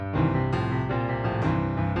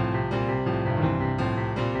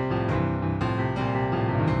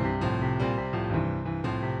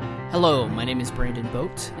Hello, my name is Brandon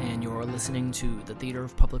Boat, and you're listening to the Theater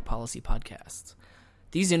of Public Policy podcast.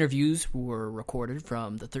 These interviews were recorded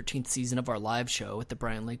from the 13th season of our live show at the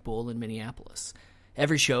Bryan Lake Bowl in Minneapolis.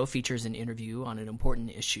 Every show features an interview on an important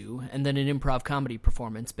issue, and then an improv comedy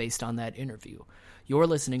performance based on that interview. You're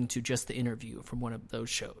listening to just the interview from one of those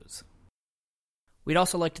shows. We'd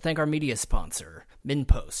also like to thank our media sponsor,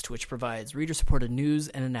 MinnPost, which provides reader-supported news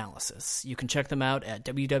and analysis. You can check them out at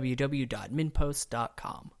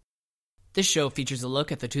www.minnpost.com. This show features a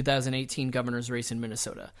look at the 2018 governor's race in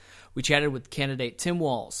Minnesota. We chatted with candidate Tim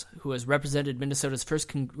Walz, who has represented Minnesota's 1st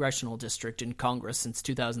congressional district in Congress since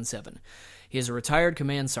 2007. He is a retired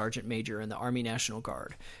command sergeant major in the Army National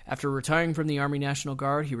Guard. After retiring from the Army National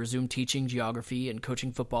Guard, he resumed teaching geography and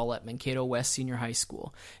coaching football at Mankato West Senior High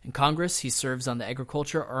School. In Congress, he serves on the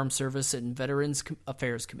Agriculture, Armed Service, and Veterans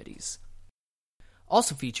Affairs Committees.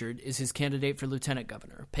 Also featured is his candidate for lieutenant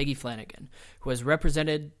governor, Peggy Flanagan, who has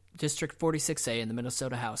represented District 46A in the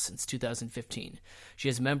Minnesota House since 2015. She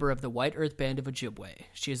is a member of the White Earth Band of Ojibwe.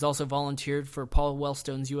 She has also volunteered for Paul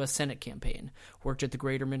Wellstone's U.S. Senate campaign, worked at the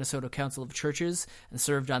Greater Minnesota Council of Churches, and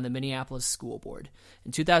served on the Minneapolis School Board.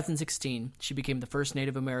 In 2016, she became the first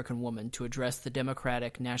Native American woman to address the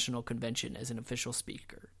Democratic National Convention as an official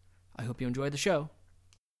speaker. I hope you enjoy the show.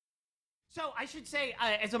 So I should say,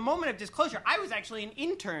 as a moment of disclosure, I was actually an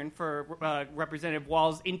intern for Representative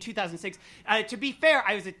Walz in 2006. To be fair,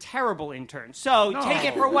 I was a terrible intern, so take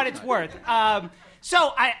it for what it's worth.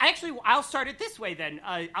 So I'll start it this way then.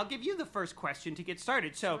 I'll give you the first question to get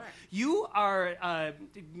started. So sure. You are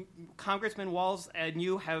Congressman Walz, and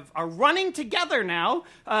you are running together now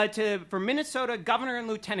for Minnesota governor and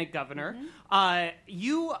lieutenant governor.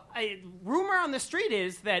 Mm-hmm. Rumor on the street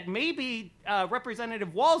is that maybe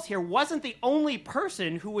Representative Walz here wasn't the only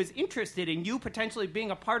person who was interested in you potentially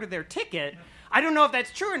being a part of their ticket. I don't know if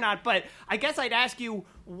that's true or not, but I guess I'd ask you,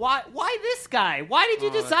 why this guy? Why did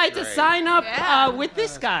you decide to sign up with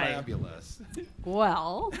this guy? Fabulous.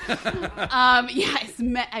 Well,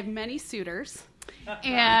 I have many suitors.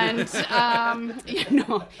 And,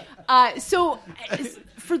 so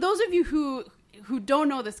for those of you who don't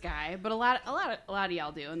know this guy, but a lot of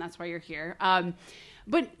y'all do, and that's why you're here.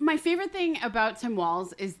 But my favorite thing about Tim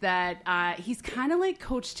Walz is that he's kind of like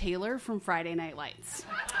Coach Taylor from Friday Night Lights.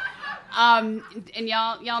 And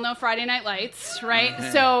y'all know Friday Night Lights, right?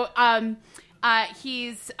 Mm-hmm. So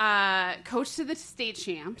he's coach to the state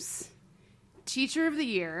champs, teacher of the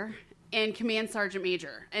year, and command sergeant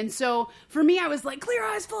major. And so for me, I was like, clear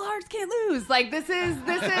eyes, full hearts, can't lose. Like this is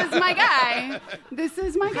my guy. This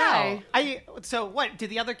is my guy. So what? Do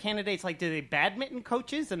the other candidates do they badminton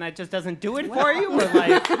coaches, and that just doesn't do it for you? Or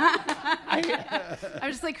I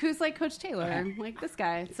was just like, who's like Coach Taylor? I'm like this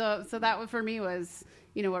guy. So that for me was,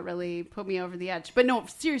 what really put me over the edge. But no,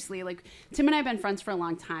 seriously, Tim and I have been friends for a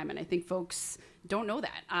long time, and I think folks don't know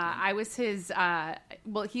that. I was his,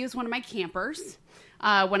 he was one of my campers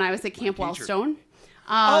when I was at Camp Wellstone. Okay.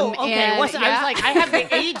 I was like, I have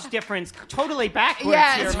the age difference totally backwards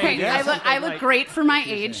here. It's great. I look great for my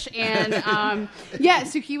age. And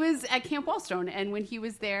so he was at Camp Wellstone. And when he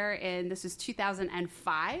was there, and this was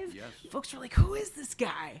 2005, folks were like, who is this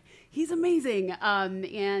guy? He's amazing.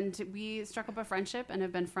 And we struck up a friendship and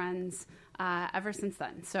have been friends ever since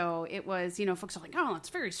then. So it was, folks are like, oh, it's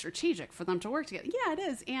very strategic for them to work together. Yeah, it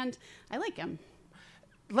is. And I like him.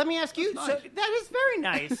 Let me ask you. Nice. So that is very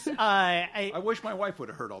nice. I wish my wife would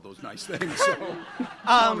have heard all those nice things. So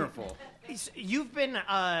wonderful. You've been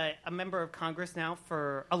a member of Congress now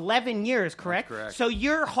for 11 years, correct? That's correct. So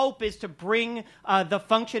your hope is to bring the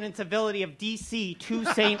function and civility of D.C. to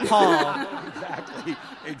St. Paul.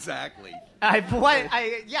 Exactly.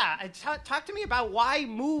 Talk to me about why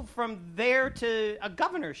move from there to a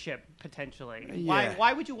governorship potentially. Yeah.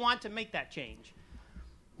 Why would you want to make that change?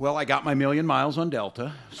 Well, I got my 1,000,000 miles on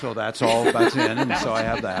Delta, so that's in, and so I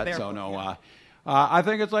have that. So no, I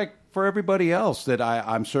think it's like for everybody else that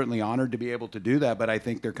I'm certainly honored to be able to do that, but I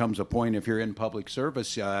think there comes a point if you're in public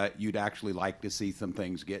service, you'd actually like to see some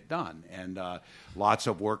things get done, and lots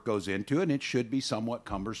of work goes into it, and it should be somewhat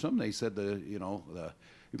cumbersome. They said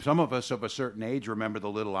some of us of a certain age remember the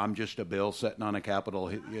little "I'm just a bill" sitting on a Capitol,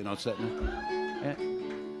 sitting.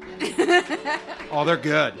 Oh, they're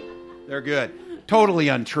good. They're good. Totally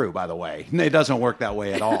untrue, by the way. It doesn't work that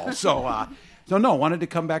way at all. So, So no, wanted to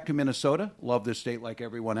come back to Minnesota. Love this state like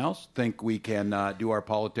everyone else. Think we can do our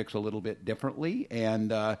politics a little bit differently,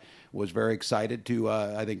 and was very excited to.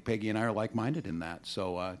 I think Peggy and I are like-minded in that.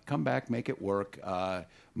 So come back, make it work,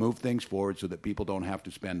 move things forward so that people don't have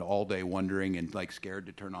to spend all day wondering and like scared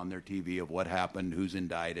to turn on their TV of what happened, who's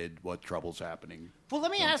indicted, what trouble's happening. Well,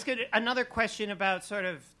 let me ask another question about sort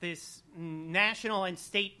of this national and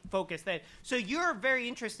state focus. So you're very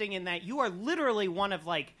interesting in that you are literally one of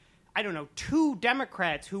like, I don't know, 2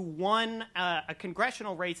 Democrats who won a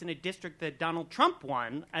congressional race in a district that Donald Trump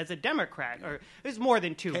won as a Democrat. Or there's more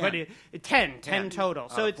than 2, 10 total.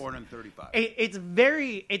 So it's 435. It's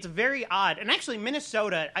very odd. And actually,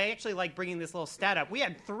 Minnesota, I actually like bringing this little stat up. We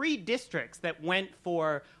had 3 districts that went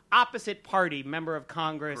for opposite party member of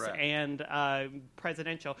Congress Correct. and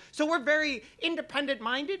presidential. So we're very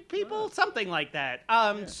independent-minded people, something like that.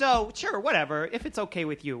 So sure, whatever, if it's okay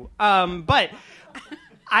with you. But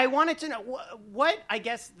I wanted to know what I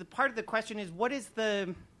guess the part of the question is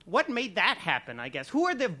what made that happen, I guess? Who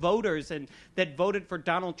are the voters that voted for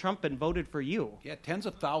Donald Trump and voted for you? Yeah, tens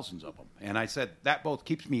of thousands of them. And I said that both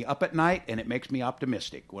keeps me up at night and it makes me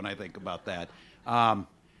optimistic when I think about that.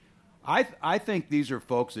 I think these are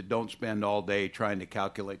folks that don't spend all day trying to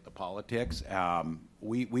calculate the politics.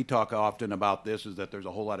 We talk often about this, is that there's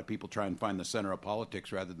a whole lot of people trying to find the center of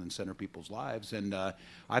politics rather than center people's lives. And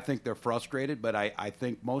I think they're frustrated, but I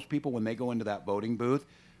think most people, when they go into that voting booth,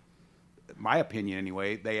 my opinion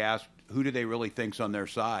anyway, they ask, who do they really think's on their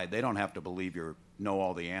side? They don't have to believe you know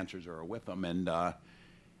all the answers or are with them.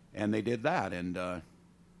 And they did that.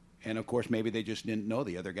 And of course, maybe they just didn't know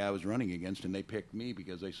the other guy I was running against, and they picked me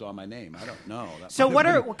because they saw my name. I don't know. So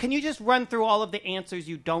can you just run through all of the answers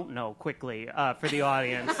you don't know quickly for the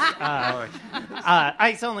audience?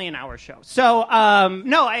 It's only an hour show. So,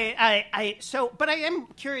 no, but I am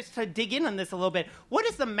curious to dig in on this a little bit. What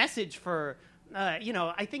is the message for...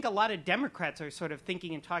 I think a lot of Democrats are sort of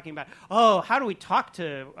thinking and talking about, how do we talk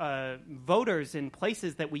to voters in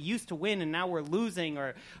places that we used to win and now we're losing,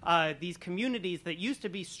 or these communities that used to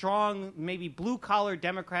be strong, maybe blue-collar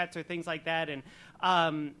Democrats or things like that.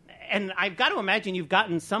 And I've got to imagine you've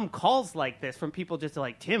gotten some calls like this from people just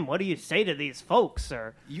like, Tim, what do you say to these folks?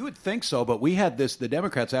 Or you would think so, but we had the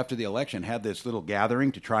Democrats after the election had this little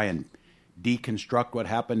gathering to try and deconstruct what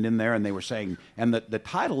happened in there, and they were saying, and the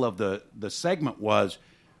title of the segment was,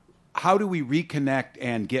 how do we reconnect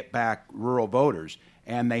and get back rural voters?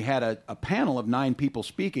 And they had a panel of 9 people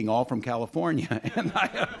speaking, all from California,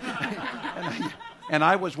 and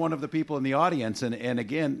I was one of the people in the audience, and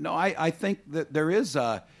again, no, I think that there is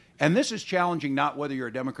and this is challenging, not whether you're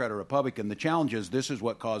a Democrat or Republican. The challenge is this is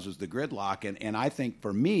what causes the gridlock, and I think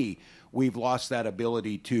for me, we've lost that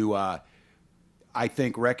ability to I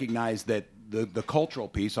think recognize that the cultural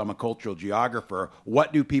piece, I'm a cultural geographer,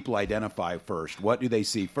 what do people identify first? What do they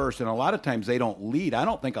see first? And a lot of times they don't lead. I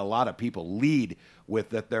don't think a lot of people lead with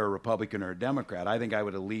that they're a Republican or a Democrat. I think I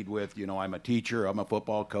would lead with, I'm a teacher, I'm a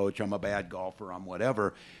football coach, I'm a bad golfer, I'm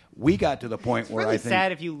whatever. We got to the point where really I think... It's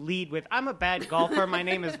sad if you lead with, I'm a bad golfer, my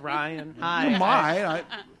name is Ryan. Hi. You might.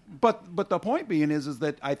 But the point being is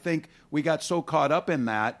that I think we got so caught up in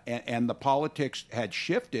that, and the politics had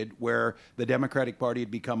shifted where the Democratic Party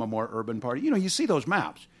had become a more urban party. You see those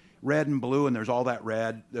maps, red and blue, and there's all that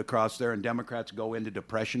red across there, and Democrats go into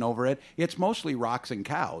depression over it. It's mostly rocks and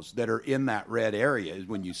cows that are in that red area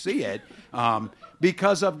when you see it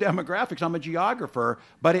because of demographics. I'm a geographer,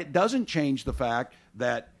 but it doesn't change the fact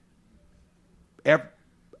that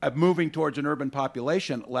moving towards an urban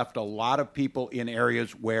population left a lot of people in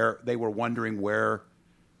areas where they were wondering where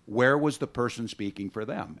was the person speaking for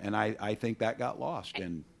them, and I think that got lost.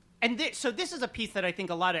 So this is a piece that I think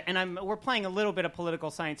a lot of, and we're playing a little bit of political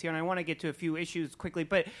science here, and I want to get to a few issues quickly,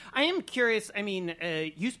 but I am curious. I mean,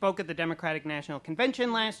 you spoke at the Democratic National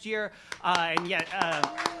Convention last year, and yet.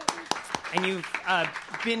 And you've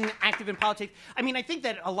been active in politics. I mean, I think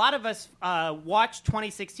that a lot of us watched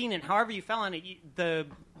 2016, and however you fell on it, the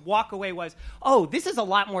walk away was, this is a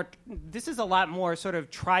lot more sort of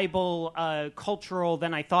tribal, cultural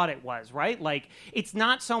than I thought it was, right? Like, it's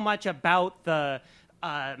not so much about the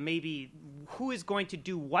maybe who is going to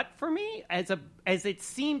do what for me as it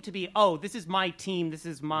seemed to be, this is my team, this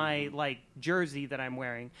is my jersey that I'm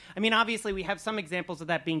wearing. I mean, obviously we have some examples of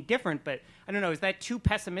that being different, but I don't know, is that too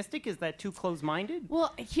pessimistic? Is that too close-minded?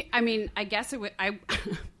 Well, I mean, I guess it would,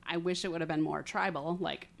 I wish it would have been more tribal,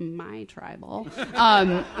 like my tribal.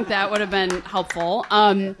 That would have been helpful.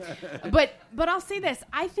 But I'll say this,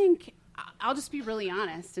 I think I'll just be really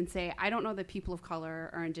honest and say I don't know that people of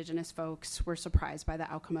color or indigenous folks were surprised by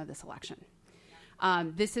the outcome of this election.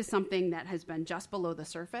 This is something that has been just below the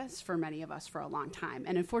surface for many of us for a long time.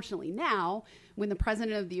 And unfortunately now, when the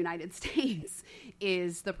President of the United States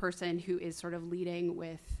is the person who is sort of leading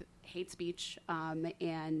with hate speech,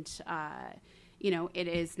 it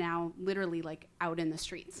is now literally like out in the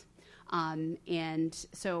streets. And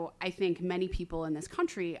so I think many people in this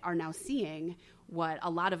country are now seeing what a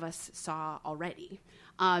lot of us saw already.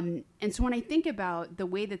 And so when I think about the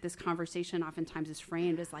way that this conversation oftentimes is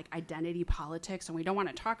framed as like identity politics, and we don't want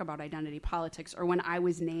to talk about identity politics, or when I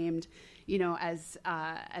was named, as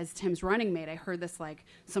Tim's running mate, I heard this like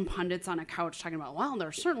some pundits on a couch talking about, well,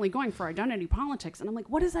 they're certainly going for identity politics. And I'm like,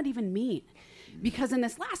 what does that even mean? Because in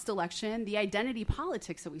this last election, the identity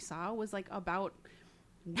politics that we saw was like about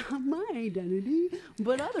not my identity,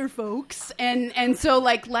 but other folks, and so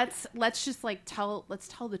like let's just like tell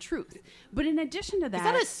the truth. But in addition to that, is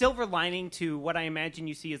that a silver lining to what I imagine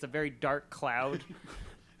you see as a very dark cloud?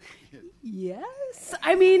 Yes,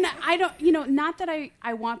 I mean I don't, not that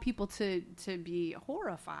I want people to be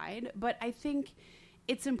horrified, but I think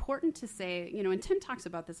it's important to say, and Tim talks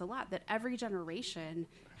about this a lot, that every generation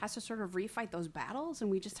has to sort of refight those battles,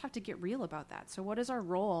 and we just have to get real about that. So what is our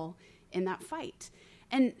role in that fight?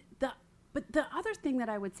 And the other thing that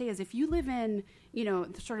I would say is if you live in,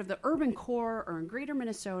 sort of the urban core or in greater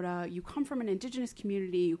Minnesota, you come from an indigenous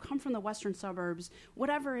community, you come from the western suburbs,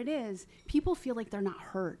 whatever it is, people feel like they're not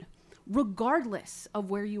heard, regardless of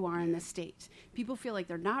where you are in the state. People feel like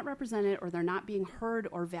they're not represented or they're not being heard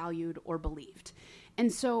or valued or believed.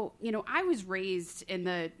 And so, I was raised in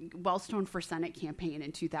the Wellstone for Senate campaign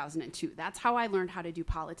in 2002. That's how I learned how to do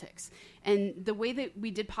politics. And the way that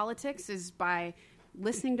we did politics is by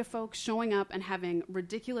listening to folks, showing up, and having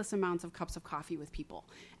ridiculous amounts of cups of coffee with people,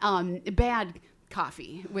 bad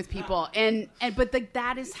coffee with people, but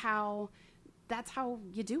that's how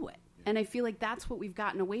you do it. And I feel like that's what we've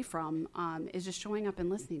gotten away from, is just showing up and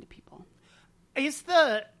listening to people. Is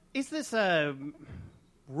this a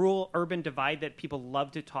rural-urban divide that people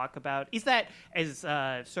love to talk about? Is that as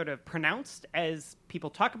sort of pronounced as people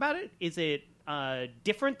talk about it? Is it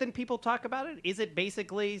different than people talk about it? Is it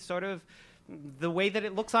basically sort of the way that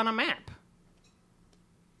it looks on a map?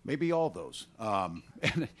 Maybe all those.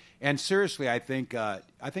 And seriously, I think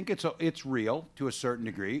it's real to a certain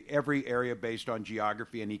degree. Every area based on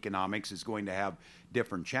geography and economics is going to have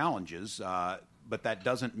different challenges, but that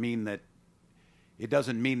doesn't mean that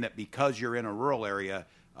because you're in a rural area,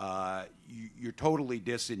 you're totally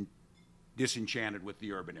disenchanted with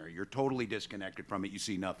the urban area. You're totally disconnected from it. You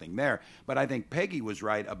see nothing there. But I think Peggy was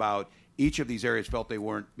right about each of these areas felt they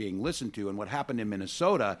weren't being listened to. And what happened in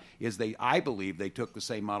Minnesota is I believe they took the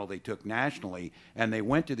same model they took nationally, and they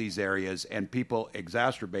went to these areas, and people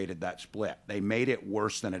exacerbated that split. They made it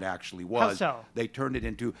worse than it actually was. How so? They turned it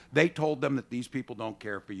into, they told them that these people don't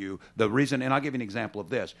care for you. The reason, and I'll give you an example of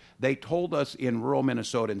this. They told us in rural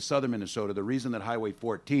Minnesota and southern Minnesota, the reason that Highway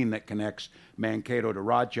 14 that connects Mankato to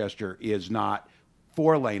Rochester is not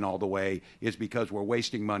 4-lane all the way is because we're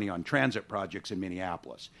wasting money on transit projects in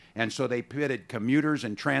Minneapolis. And so they pitted commuters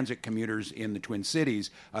and transit commuters in the Twin Cities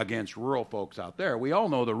against rural folks out there. We all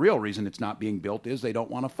know the real reason it's not being built is they don't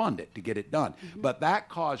want to fund it to get it done. Mm-hmm. But that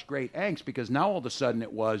caused great angst because now all of a sudden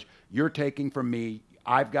it was, you're taking from me,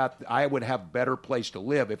 I would have a better place to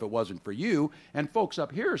live if it wasn't for you. And folks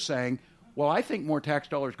up here are saying, well, I think more tax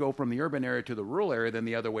dollars go from the urban area to the rural area than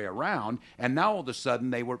the other way around. And now all of a sudden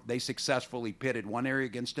they successfully pitted one area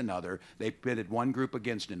against another. They pitted one group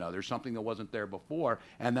against another, something that wasn't there before.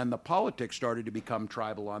 And then the politics started to become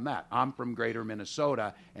tribal on that. I'm from greater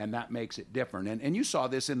Minnesota, and that makes it different. And you saw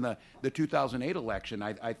this in the 2008 election.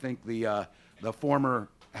 I think the former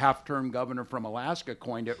half-term governor from Alaska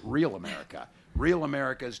coined it Real America. Real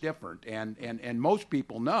America is different. And most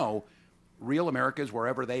people know real America is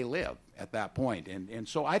wherever they live at that point. And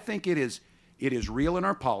so I think it is real in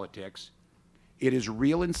our politics. It is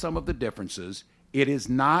real in some of the differences. It is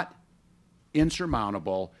not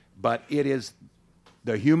insurmountable, but it is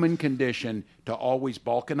the human condition to always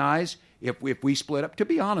balkanize. If we split up, to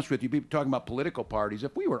be honest with you, people talking about political parties,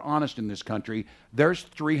 if we were honest in this country, there's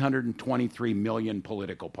 323 million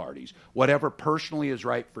political parties. Whatever personally is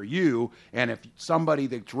right for you, and if somebody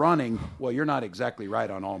that's running, well, you're not exactly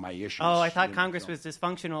right on all my issues. Oh, I thought Congress was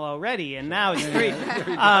dysfunctional already, and now it's three.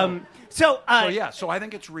 So I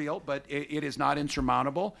think it's real, but it is not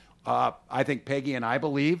insurmountable. I think Peggy and I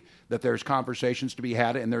believe that there's conversations to be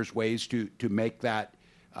had, and there's ways to make that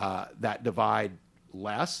divide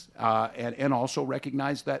less, and also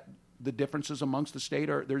recognize that the differences amongst the state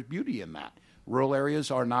there's beauty in that. Rural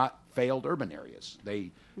areas are not failed urban areas.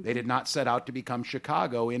 They did not set out to become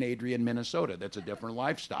Chicago in Adrian, Minnesota. That's a different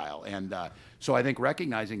lifestyle. And so I think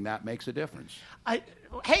recognizing that makes a difference.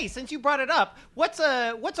 Hey, since you brought it up, what's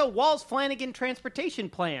a Walz-Flanagan transportation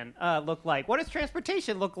plan look like? What does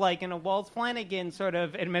transportation look like in a Walz-Flanagan sort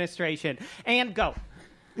of administration? And go.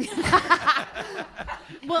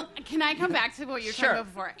 Well, can I come back to what you were talking about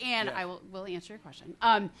before? And I will answer your question.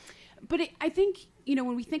 But I think,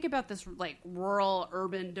 when we think about this like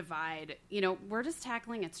rural-urban divide, we're just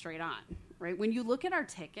tackling it straight on, right? When you look at our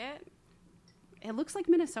ticket, it looks like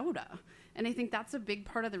Minnesota. And I think that's a big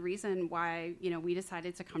part of the reason why, we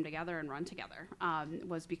decided to come together and run together,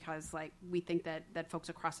 was because like we think that folks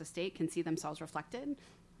across the state can see themselves reflected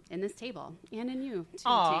in this table and in you too.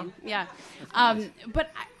 Aww. Yeah.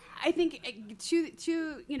 But I think to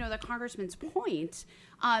the congressman's point,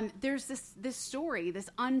 there's this story, this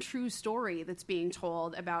untrue story that's being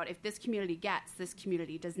told about if this community gets, this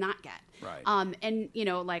community does not get. Right. And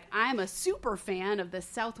like I'm a super fan of the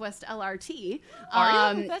Southwest LRT.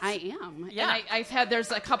 Are you? I am. Yeah. And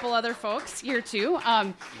there's a couple other folks here too.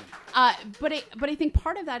 But I think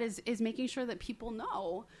part of that is making sure that people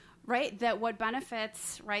know, right, that what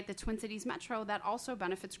benefits, right, the Twin Cities Metro, that also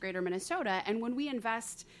benefits Greater Minnesota. And when we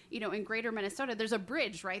invest, in Greater Minnesota, there's a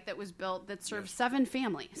bridge, right, that was built that serves 7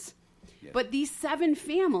 families. Yes. But these 7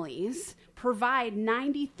 families provide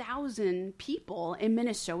 90,000 people in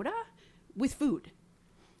Minnesota with food,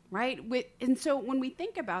 right? And so when we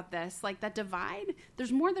think about this, like that divide,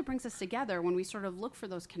 there's more that brings us together when we sort of look for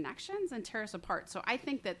those connections and tear us apart. So I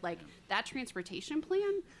think that like that transportation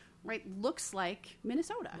plan, right, looks like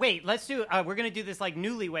Minnesota. Wait, let's do. We're going to do this like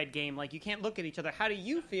newlywed game. Like you can't look at each other. How do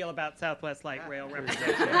you feel about Southwest Light Rail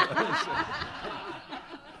representation?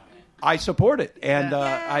 I support it, and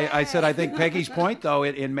I said I think Peggy's point though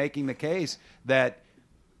in making the case that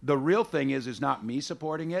the real thing is not me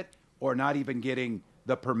supporting it or not even getting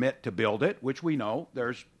the permit to build it, which we know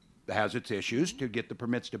has its issues to get the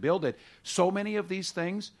permits to build it. So many of these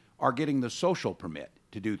things are getting the social permit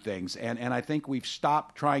to do things. And I think we've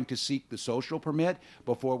stopped trying to seek the social permit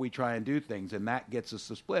before we try and do things, and that gets us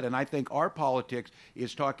the split. And I think our politics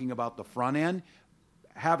is talking about the front end.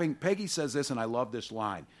 Peggy says this, and I love this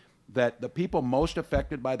line, that the people most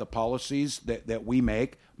affected by the policies that we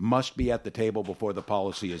make must be at the table before the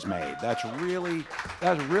policy is made. That's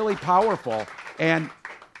really powerful.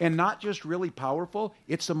 And not just really powerful,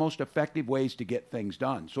 it's the most effective ways to get things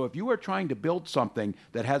done. So if you are trying to build something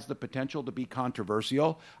that has the potential to be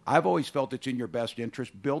controversial, I've always felt it's in your best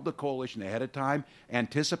interest. Build the coalition ahead of time,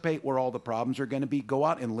 anticipate where all the problems are going to be, go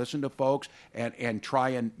out and listen to folks and try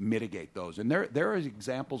and mitigate those. And there are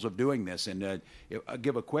examples of doing this. And I'll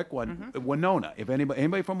give a quick one. Mm-hmm. Winona. If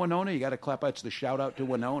anybody from Winona, you got to clap. It's the shout out to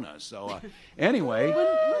Winona. So anyway,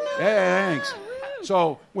 hey, thanks.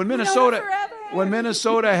 So when Minnesota had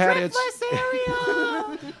its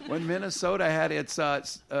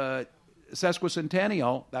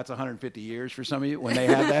sesquicentennial, that's 150 years for some of you. When they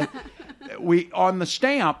had that,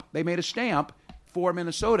 they made a stamp for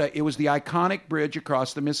Minnesota. It was the iconic bridge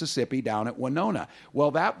across the Mississippi down at Winona.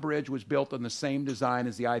 Well, that bridge was built on the same design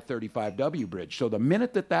as the I-35W bridge. So the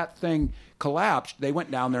minute that thing collapsed, they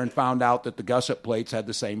went down there and found out that the gusset plates had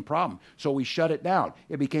the same problem. So we shut it down.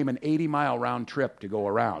 It became an 80-mile round trip to go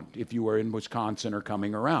around if you were in Wisconsin or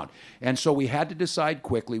coming around. And so we had to decide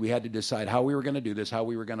quickly. We had to decide how we were going to do this, how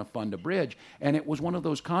we were going to fund a bridge. And it was one of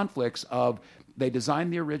those conflicts of they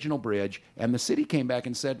designed the original bridge, and the city came back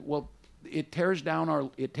and said, well, it tears down our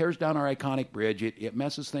iconic bridge. It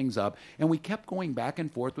messes things up. And we kept going back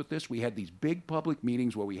and forth with this. We had these big public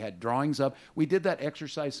meetings where we had drawings up. We did that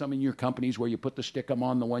exercise, some in your companies, where you put the stick-em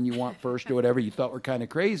on the one you want first or whatever. You thought were kind of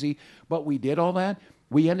crazy. But we did all that.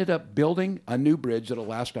 We ended up building a new bridge that'll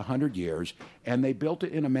last 100 years, and they built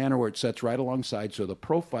it in a manner where it sets right alongside, so the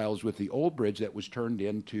profile is with the old bridge that was turned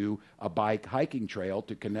into a bike hiking trail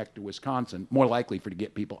to connect to Wisconsin, more likely to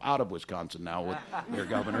get people out of Wisconsin now with their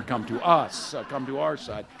governor come to us, come to our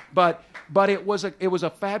side. But it was a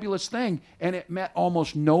fabulous thing, and it met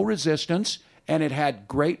almost no resistance, and it had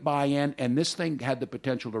great buy-in, and this thing had the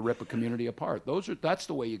potential to rip a community apart. That's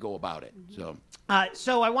the way you go about it.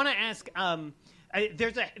 So I want to ask...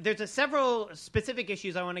 there's several specific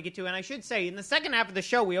issues I want to get to, and I should say, in the second half of the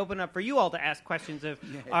show, we open up for you all to ask questions of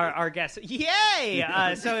our guests. Yay!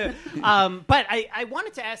 But I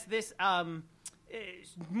wanted to ask this: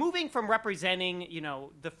 moving from representing,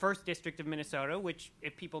 the 1st District of Minnesota, which,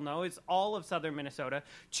 if people know, is all of southern Minnesota,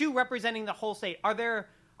 to representing the whole state.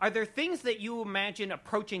 Are are there things that you imagine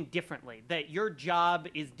approaching differently, that your job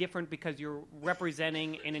is different because you're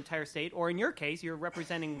representing an entire state, or in your case, you're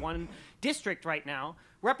representing one district right now,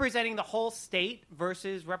 representing the whole state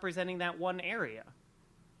versus representing that one area?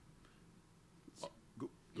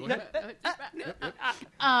 Go ahead.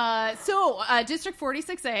 District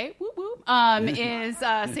 46A whoop, whoop, is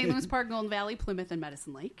St. Louis Park, Golden Valley, Plymouth, and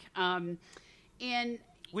Medicine Lake. And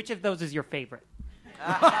which of those is your favorite?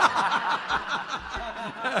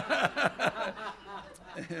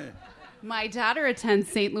 My daughter attends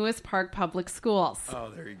St. Louis Park Public Schools. Oh,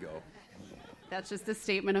 there you go. That's just a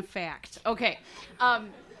statement of fact. Okay.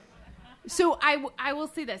 So I will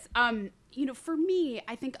say this. For me,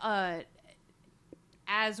 I think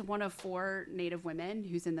as one of 4 Native women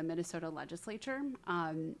who's in the Minnesota legislature,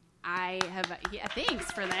 thanks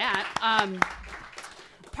for that.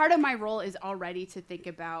 Part of my role is already to think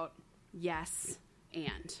about yes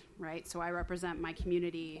and, right? So I represent my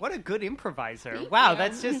community. What a good improviser. Thank Wow, you.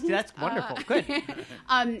 that's wonderful. Good.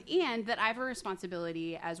 And that I have a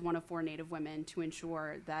responsibility as one of 4 Native women to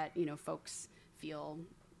ensure that, folks feel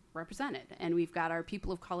represented. And we've got our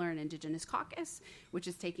People of Color and Indigenous Caucus, which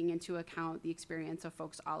is taking into account the experience of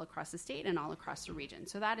folks all across the state and all across the region.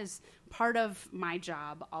 So that is part of my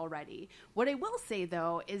job already. What I will say,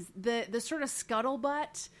 though, is the sort of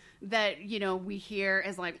scuttlebutt that, we hear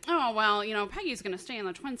is like, oh, well, Peggy's going to stay in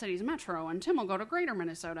the Twin Cities Metro and Tim will go to Greater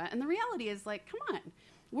Minnesota. And the reality is, like, come on.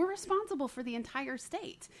 We're responsible for the entire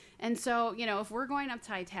state. And so, if we're going up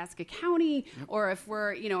to Itasca County, or if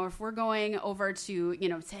we're going over to,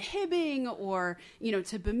 to Hibbing, or,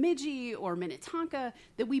 to Bemidji or Minnetonka,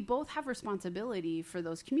 that we both have responsibility for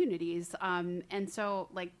those communities. And so,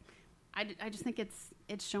 like, I just think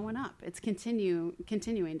it's showing up. It's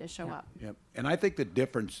continuing to show up. Yep. And I think the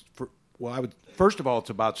difference first of all,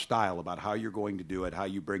 it's about style, about how you're going to do it, how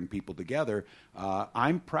you bring people together.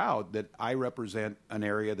 I'm proud that I represent an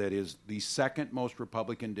area that is the second most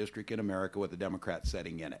Republican district in America with a Democrat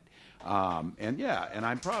setting in it. And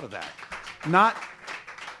I'm proud of that.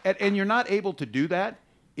 And you're not able to do that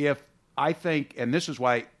if I think, and this is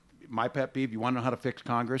why my pet peeve, you want to know how to fix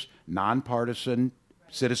Congress? Nonpartisan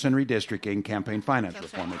citizen redistricting, campaign finance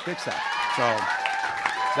reform would fix that. So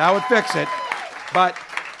that would fix it. But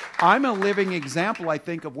I'm a living example, I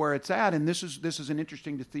think, of where it's at, and this is an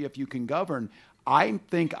interesting to see if you can govern. I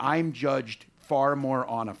think I'm judged far more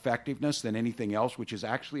on effectiveness than anything else, which is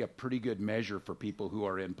actually a pretty good measure for people who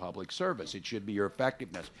are in public service. It should be your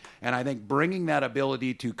effectiveness. And I think bringing that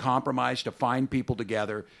ability to compromise, to find people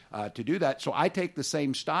together, to do that. So I take the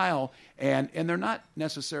same style, and they're not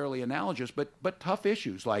necessarily analogous, but tough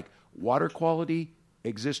issues like water quality,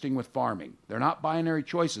 existing with farming. They're not binary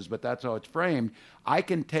choices, but that's how it's framed. I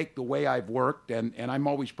can take the way I've worked, and I'm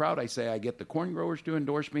always proud. I say I get the corn growers to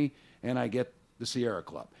endorse me, and I get the Sierra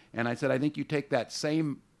Club. And I said, I think you take that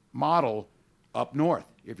same model up north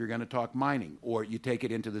if you're going to talk mining, or you take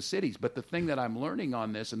it into the cities. But the thing that I'm learning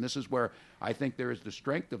on this, and this is where I think there is the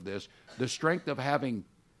strength of this, the strength of having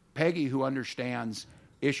Peggy, who understands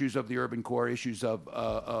issues of the urban core, issues of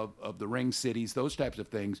the ring cities, those types of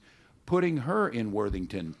things, putting her in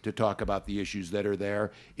Worthington to talk about the issues that are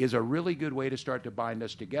there is a really good way to start to bind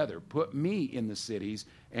us together. Put me in the cities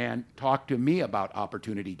and talk to me about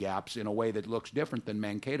opportunity gaps in a way that looks different than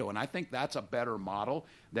Mankato. And I think that's a better model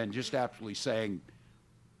than just actually saying,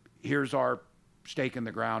 here's our stake in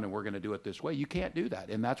the ground and we're going to do it this way. You can't do that.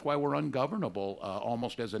 And that's why we're ungovernable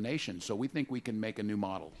almost as a nation. So we think we can make a new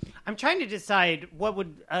model. I'm trying to decide what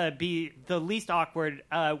would be the least awkward,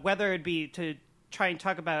 whether it be to try and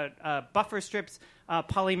talk about buffer strips,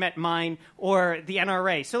 Polymet Mine, or the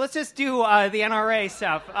NRA. So let's just do the NRA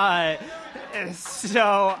stuff.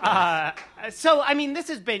 So, I mean, this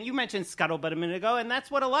has been, you mentioned scuttlebutt a minute ago, and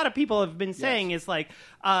that's what a lot of people have been saying is like,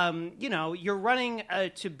 you're running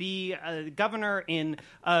to be a governor in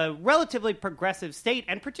a relatively progressive state,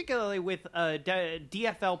 and particularly with a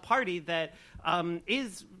DFL party that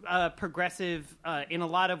is progressive in a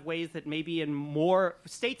lot of ways that maybe in more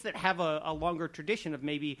states that have a longer tradition of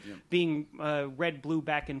maybe being red, blue,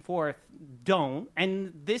 back and forth don't.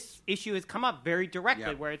 And this issue has come up very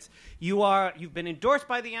directly where it's you've been endorsed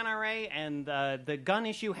by the NRA, and the gun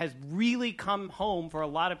issue has really come home for a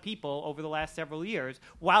lot of people over the last several years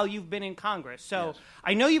while you've been in Congress. So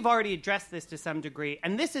I know you've already addressed this to some degree,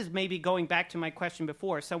 and this is maybe going back to my question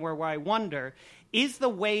before, somewhere where I wonder, is the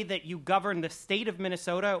way that you govern the state of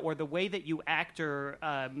Minnesota or the way that you act or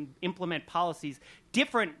implement policies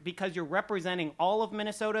different because you're representing all of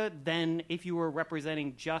Minnesota than if you were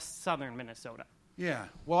representing just southern Minnesota? Yeah.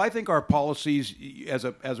 Well, I think our policies as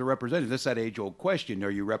a representative, this is that age-old question.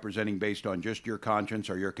 Are you representing based on just your conscience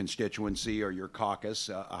or your constituency or your caucus,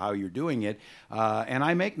 how you're doing it? And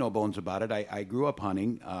I make no bones about it. I grew up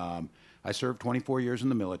hunting. I served 24 years in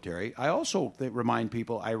the military. I also remind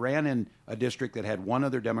people I ran in a district that had one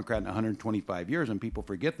other Democrat in 125 years, and people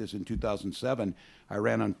forget this. In 2007, I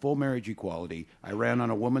ran on full marriage equality. I ran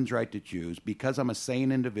on a woman's right to choose. Because I'm a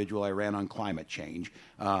sane individual, I ran on climate change.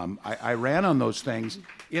 I ran on those things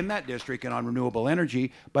in that district and on renewable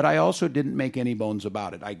energy, but I also didn't make any bones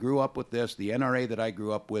about it. I grew up with this. The NRA that I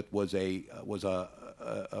grew up with was a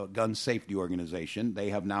gun safety organization. They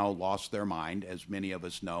have now lost their mind, as many of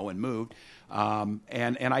us know, and moved.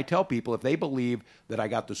 And I tell people, if they believe that I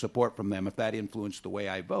got the support from them, if that influenced the way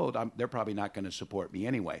I vote, they're probably not going to support me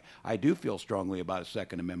anyway. I do feel strongly about a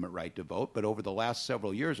Second Amendment right to vote, but over the last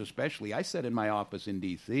several years especially, I sat in my office in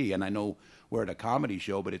D.C., and I know we're at a comedy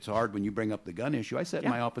show, but it's hard when you bring up the gun issue. I sat in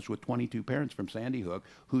my office with 22 parents from Sandy Hook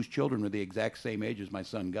whose children were the exact same age as my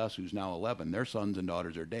son Gus, who's now 11. Their sons and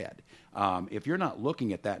daughters are dead. If you're not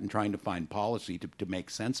looking at that and trying to find policy to make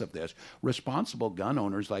sense of this, responsible gun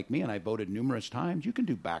owners like me, and I voted numerous times, you can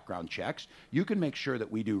do background checks. You can make sure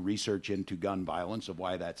that we do research into gun violence, of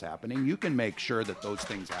why that's happening. You can make sure that those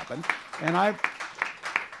things happen. And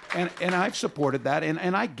I've supported that,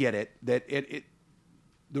 and I get it, that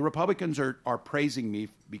the Republicans are praising me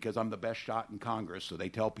because I'm the best shot in Congress, so they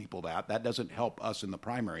tell people that. That doesn't help us in the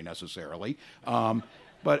primary necessarily.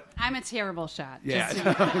 But I'm a terrible shot. Yeah,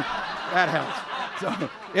 that helps. So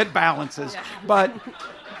it balances. Yeah.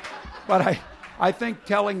 But I think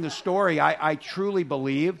telling the story, I truly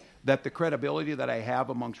believe that the credibility that I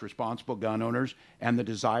have amongst responsible gun owners and the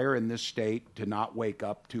desire in this state to not wake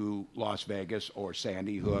up to Las Vegas or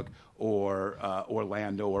Sandy Hook or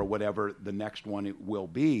Orlando or whatever the next one it will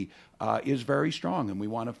be is very strong, and we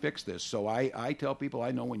want to fix this. So I tell people,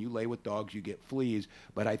 I know when you lay with dogs, you get fleas,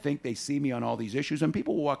 but I think they see me on all these issues, and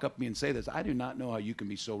people will walk up to me and say this, I do not know how you can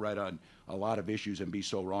be so right on a lot of issues and be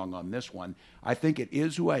so wrong on this one. I think it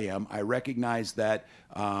is who I am. I recognize that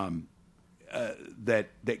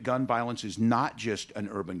that gun violence is not just an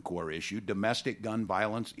urban core issue. Domestic gun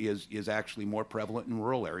violence is actually more prevalent in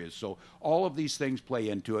rural areas. So all of these things play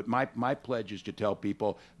into it. My pledge is to tell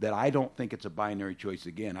people that I don't think it's a binary choice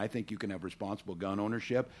again. I think you can have responsible gun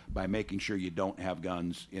ownership by making sure you don't have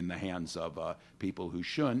guns in the hands of people who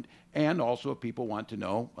shouldn't. And also, if people want to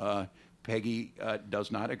know, Peggy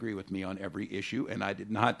does not agree with me on every issue, and I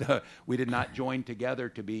did not. We did not join together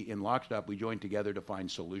to be in lockstep. We joined together to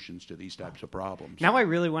find solutions to these types of problems. Now I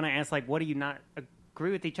really want to ask, what do you not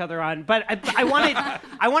agree with each other on? But I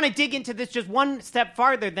want to dig into this just one step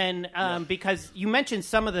farther then, because you mentioned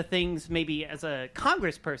some of the things maybe as a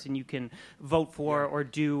congressperson you can vote for or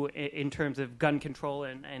do in terms of gun control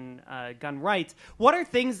and gun rights. What are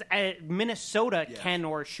things Minnesota can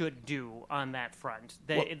or should do on that front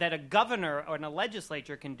that a governor or a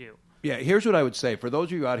legislature can do? Yeah, here's what I would say. For those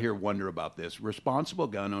of you out here who wonder about this, responsible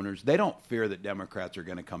gun owners, they don't fear that Democrats are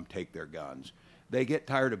going to come take their guns. They get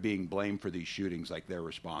tired of being blamed for these shootings like they're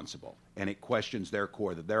responsible. And it questions their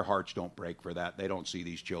core, that their hearts don't break for that. They don't see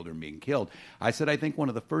these children being killed. I said, I think one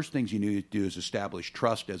of the first things you need to do is establish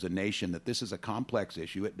trust as a nation that this is a complex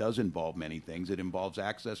issue. It does involve many things. It involves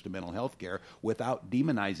access to mental health care without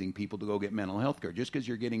demonizing people to go get mental health care. Just because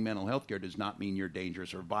you're getting mental health care does not mean you're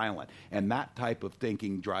dangerous or violent. And that type of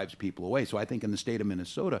thinking drives people away. So I think in the state of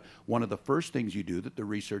Minnesota, one of the first things you do that the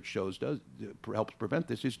research shows helps prevent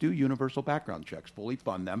this is do universal background checks. Fully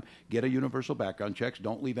fund them, get a universal background checks,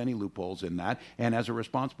 don't leave any loopholes in that, and as a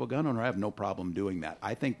responsible gun owner, I have no problem doing that.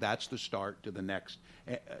 I think that's the start to the next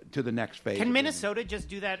phase. Can Minnesota just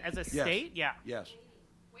do that as a state? Yeah. Yes.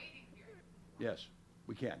 Yes,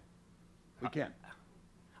 we can. We can.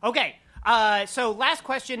 Okay. So last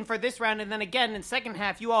question for this round, and then again in the second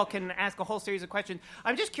half, you all can ask a whole series of questions.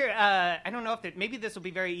 I'm just curious. I don't know if maybe this will be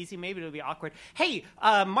very easy, maybe it'll be awkward. Hey,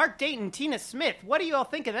 Mark Dayton, Tina Smith, what do you all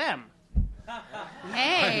think of them?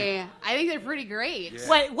 Hey, I think they're pretty great.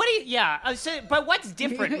 Yeah. What do you? Yeah, but what's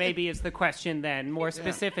different? Maybe is the question then. More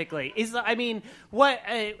specifically, what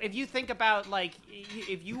if you think about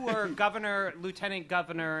if you were governor, lieutenant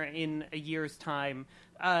governor in a year's time?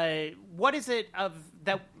 What is it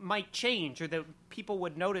that might change or that people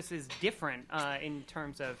would notice is different in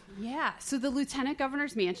terms of? Yeah, so the lieutenant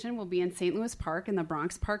governor's mansion will be in St. Louis Park in the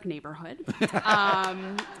Bronx Park neighborhood.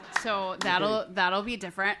 So that'll be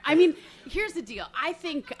different. I mean, here's the deal. I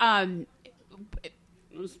think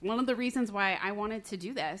one of the reasons why I wanted to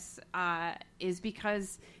do this is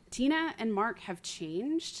because Tina and Mark have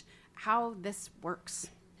changed how this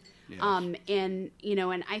works. Yes. And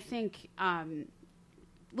I think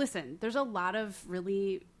listen, there's a lot of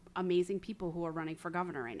really amazing people who are running for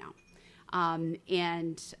governor right now.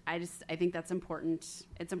 And I think that's important.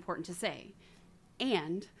 It's important to say.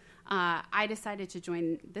 And I decided to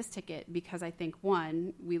join this ticket because I think,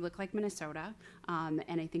 one, we look like Minnesota, and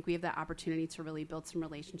I think we have the opportunity to really build some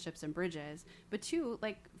relationships and bridges. But two,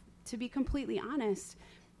 like, to be completely honest,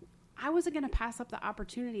 I wasn't going to pass up the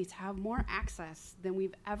opportunity to have more access than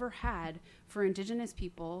we've ever had for Indigenous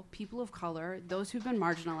people, people of color, those who've been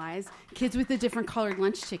marginalized, kids with a different colored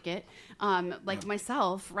lunch ticket, like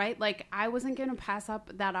myself, right? Like, I wasn't going to pass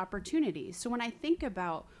up that opportunity. So when I think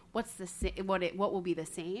about what will be the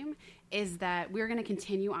same is that we're going to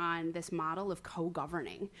continue on this model of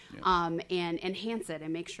co-governing, and enhance it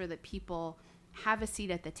and make sure that people have a seat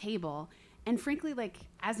at the table. And frankly, like,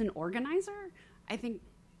 as an organizer, I think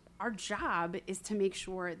our job is to make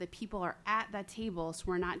sure that people are at that table, so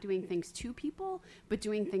we're not doing things to people, but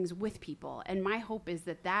doing things with people. And my hope is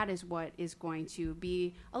that that is what is going to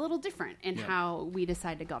be a little different in how we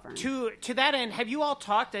decide to govern. To that end, have you all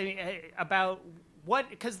talked about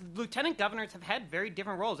what, because lieutenant governors have had very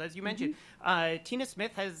different roles, as you mentioned. Tina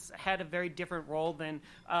Smith has had a very different role than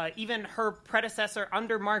even her predecessor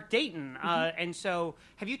under Mark Dayton. And so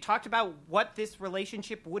have you talked about what this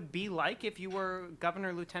relationship would be like if you were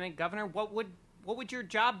governor, lieutenant governor? What would your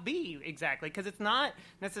job be exactly? Because it's not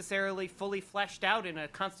necessarily fully fleshed out in a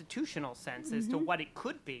constitutional sense as to what it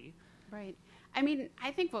could be. Right. I mean,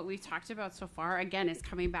 I think what we've talked about so far, again, is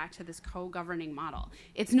coming back to this co-governing model.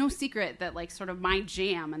 It's no secret that, like, sort of my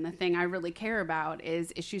jam and the thing I really care about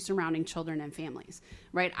is issues surrounding children and families,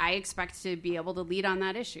 right? I expect to be able to lead on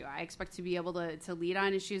that issue. I expect to be able to lead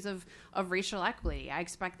on issues of racial equity. I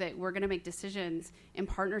expect that we're going to make decisions in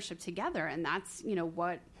partnership together, and that's, you know,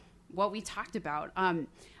 what we talked about. I'm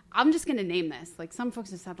just going to name this. Like, some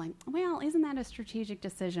folks have said, like, well, isn't that a strategic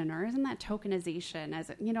decision, or isn't that tokenization?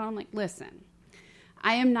 I'm like, listen,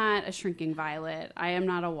 I am not a shrinking violet. I am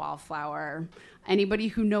not a wallflower. Anybody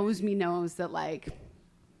who knows me knows that, like,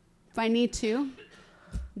 if I need to,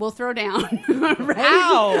 we'll throw down. Right?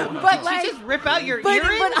 Ow! But, like, just rip out your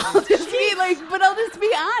earrings? But I'll just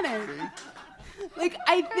be honest. Like,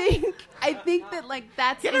 I think that, like,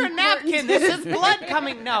 that's Get her important. a napkin. This is blood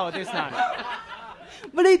coming. No, there's not.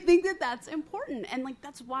 But I think that that's important. And, like,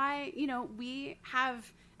 that's why, you know, we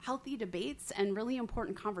have healthy debates and really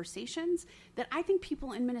important conversations that I think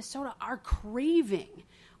people in Minnesota are craving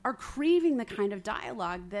the kind of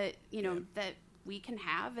dialogue that, you know, that we can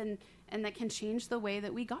have and that can change the way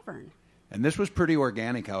that we govern. And this was pretty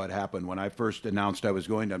organic how it happened. When I first announced I'm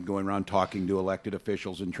going around talking to elected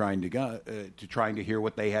officials and trying to hear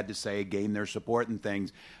what they had to say, gain their support and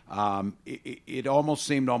things. It almost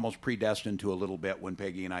seemed almost predestined to a little bit when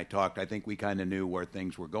Peggy and I talked. I think we kind of knew where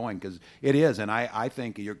things were going, because it is. And I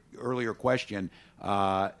think your earlier question,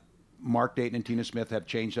 Mark Dayton and Tina Smith have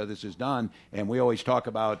changed how this is done, and we always talk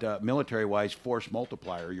about military-wise force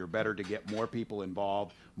multiplier. You're better to get more people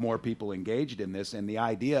involved, more people engaged in this, and the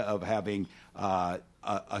idea of having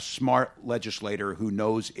a smart legislator who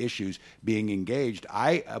knows issues being engaged.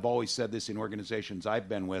 I have always said this in organizations I've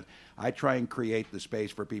been with. I try and create the space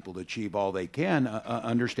for people to achieve all they can,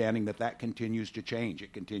 understanding that continues to change.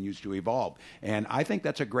 It continues to evolve. And I think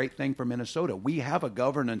that's a great thing for Minnesota. We have a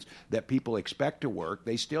governance that people expect to work.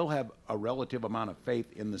 They still have a relative amount of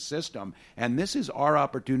faith in the system. And this is our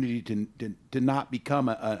opportunity to not become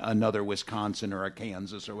another Wisconsin or a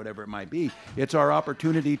Kansas or whatever it might be. It's our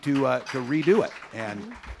opportunity to redo it.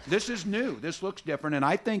 And this is new. This looks different. And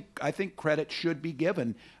I think credit should be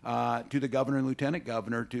given to the governor and lieutenant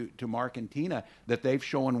governor, to Mark and Tina, that they've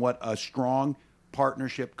shown what a strong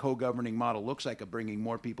partnership co-governing model looks like, of bringing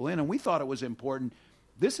more people in. And we thought it was important.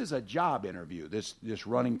 This is a job interview, this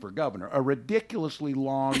running for governor, a ridiculously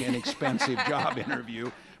long and expensive job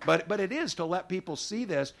interview. But it is to let people see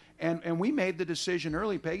this. And we made the decision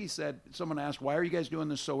early. Peggy said, someone asked, why are you guys doing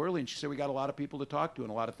this so early? And she said, we got a lot of people to talk to and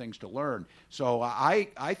a lot of things to learn. So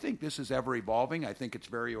I think this is ever evolving. I think it's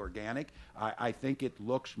very organic. I think it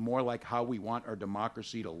looks more like how we want our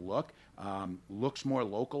democracy to look. Looks more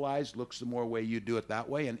localized, looks the more way you do it that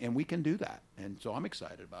way. And we can do that. And so I'm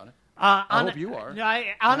excited about it. I hope you are.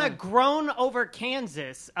 On a grown over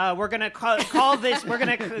Kansas, we're going to call this. We're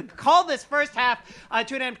going to call this first half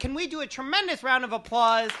to an end. Can we do a tremendous round of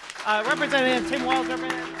applause, Representative Tim Walz? All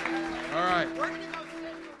right. We're going to go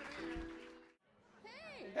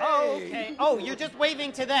Oh, okay. Oh, you're just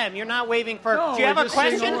waving to them. You're not waving for. No, do you have a just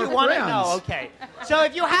saying question? hello You to want to friends. know? Okay. So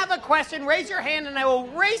if you have a question, raise your hand, and I will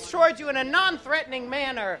race towards you in a non-threatening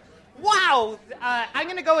manner. Wow! I'm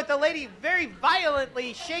going to go with the lady very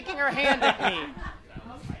violently shaking her hand at me.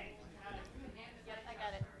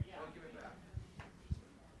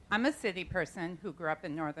 I'm a city person who grew up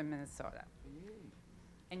in northern Minnesota.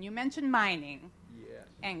 And you mentioned mining. Yes.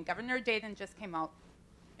 And Governor Dayton just came out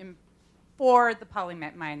for the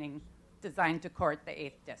polymet mining designed to court the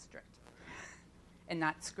 8th district and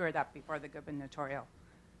not screw it up before the gubernatorial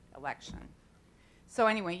election. So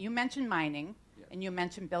anyway, you mentioned mining, and you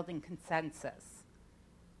mentioned building consensus.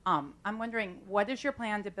 I'm wondering, what is your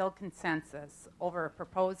plan to build consensus over a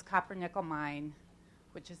proposed copper-nickel mine,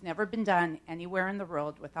 which has never been done anywhere in the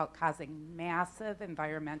world without causing massive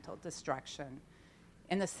environmental destruction?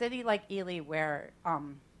 In a city like Ely, where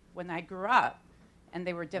when I grew up and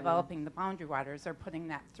they were developing the boundary waters or putting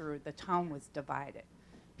that through, the town was divided.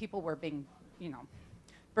 People were being,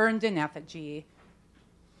 burned in effigy,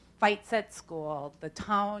 fights at school. The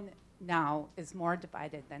town now is more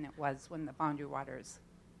divided than it was when the boundary waters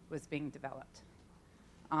was being developed.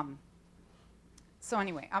 So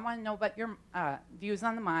anyway, I want to know what your views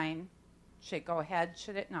on the mine. Should it go ahead?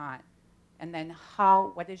 Should it not? And then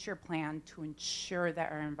what is your plan to ensure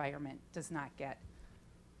that our environment does not get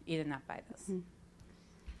eaten up by this?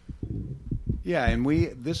 Yeah, and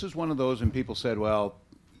this is one of those, and people said, well,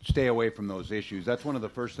 stay away from those issues. That's one of the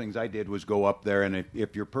first things I did was go up there, and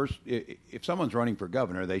if someone's running for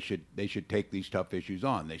governor, they should take these tough issues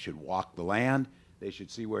on. They should walk the land. They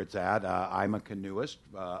should see where it's at. I'm a canoeist,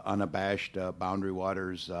 unabashed boundary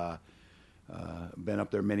waters. Been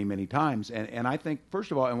up there many, many times. And I think,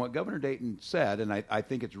 first of all, and what Governor Dayton said, and I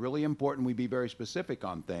think it's really important we be very specific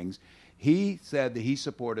on things, he said that he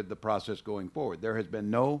supported the process going forward. There has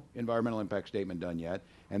been no environmental impact statement done yet,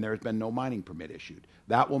 and there has been no mining permit issued.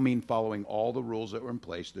 That will mean following all the rules that were in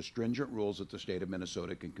place, the stringent rules that the state of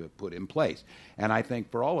Minnesota can put in place. And I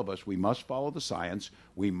think for all of us, we must follow the science.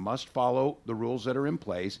 We must follow the rules that are in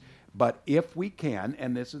place. But if we can,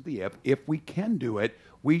 and this is the if we can do it,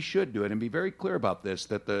 we should do it. And be very clear about this,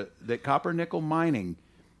 that copper-nickel mining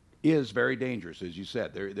is very dangerous, as you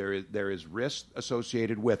said. There is risk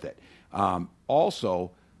associated with it.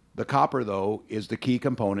 Also, the copper, though, is the key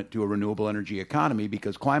component to a renewable energy economy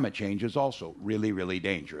because climate change is also really, really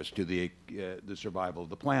dangerous to the survival of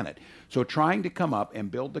the planet. So trying to come up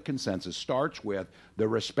and build the consensus starts with the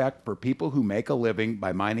respect for people who make a living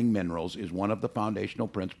by mining minerals is one of the foundational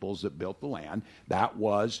principles that built the land. That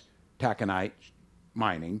was taconite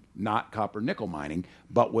mining, not copper-nickel mining.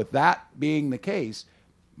 But with that being the case,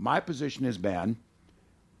 my position has been,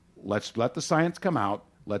 let's let the science come out.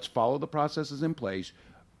 Let's follow the processes in place.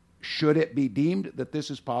 Should it be deemed that this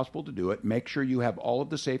is possible to do it, make sure you have all of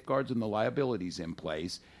the safeguards and the liabilities in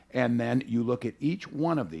place, and then you look at each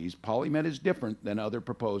one of these. Polymet is different than other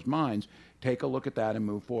proposed mines. Take a look at that and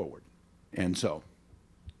move forward. And so.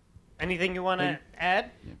 Anything you want to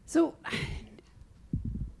add? So,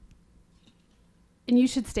 and you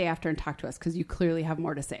should stay after and talk to us because you clearly have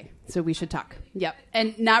more to say. So we should talk. Yep.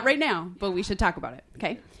 And not right now, but we should talk about it.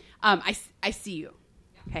 Okay. I see you.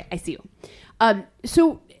 Okay. I see you.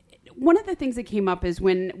 So one of the things that came up is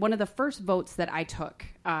when one of the first votes that I took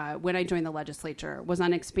when I joined the legislature was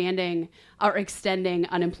on expanding or extending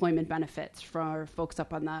unemployment benefits for folks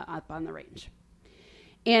up on the range.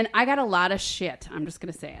 And I got a lot of shit. I'm just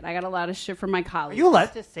going to say it. I got a lot of shit from my colleagues. Are you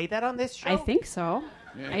allowed to say that on this show? I think so.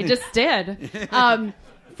 I just did.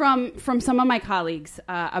 From some of my colleagues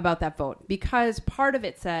about that vote, because part of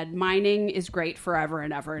it said mining is great forever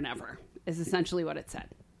and ever and ever, is essentially what it said.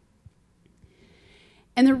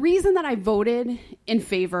 And the reason that I voted in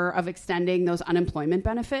favor of extending those unemployment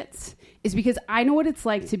benefits is because I know what it's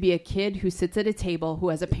like to be a kid who sits at a table, who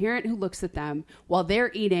has a parent who looks at them while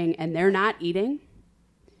they're eating and they're not eating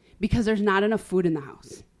because there's not enough food in the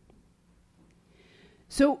house.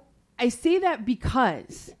 So I say that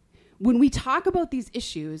because when we talk about these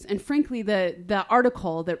issues, and frankly, the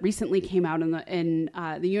article that recently came out in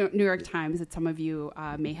the New York Times that some of you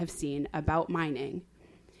may have seen about mining,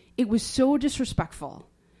 it was so disrespectful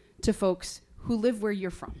to folks who live where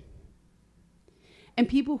you're from and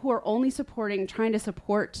people who are only trying to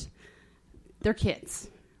support their kids,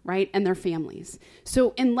 right, and their families.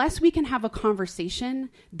 So unless we can have a conversation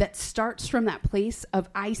that starts from that place of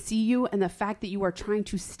I see you and the fact that you are trying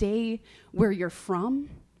to stay where you're from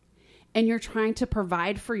and you're trying to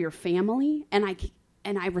provide for your family, and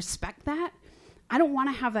I respect that, I don't want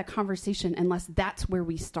to have that conversation unless that's where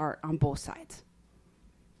we start on both sides.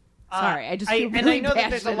 Sorry, I just feel really and I know that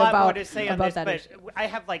there's a lot more to say on this, but issue. I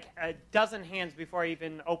have like a dozen hands before I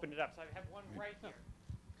even opened it up. So I have one right here.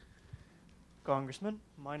 Congressman,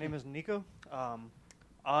 my name is Nico.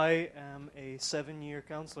 I am a 7-year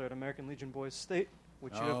counselor at American Legion Boys State,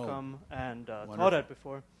 which you have come and taught at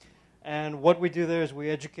before. And what we do there is we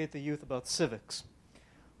educate the youth about civics.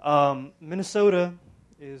 Minnesota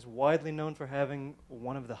is widely known for having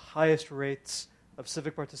one of the highest rates of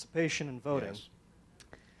civic participation in voting. Yes.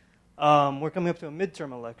 We're coming up to a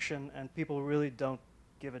midterm election, and people really don't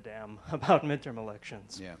give a damn about midterm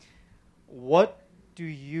elections. Yeah. What do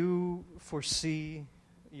you foresee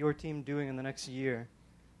your team doing in the next year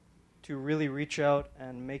to really reach out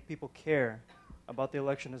and make people care about the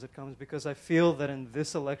election as it comes? Because I feel that in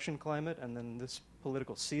this election climate and in this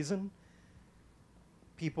political season,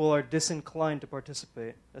 people are disinclined to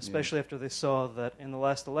participate, especially after they saw that in the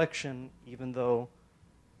last election, even though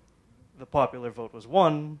the popular vote was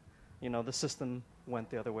won, the system went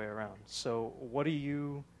the other way around. So what do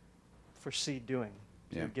you foresee doing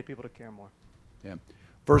to get people to care more? Yeah.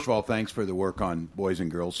 First of all, thanks for the work on Boys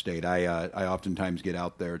and Girls State. I oftentimes get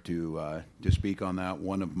out there to speak on that.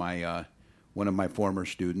 One of my former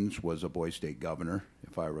students was a Boys State governor,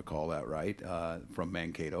 if I recall that right, from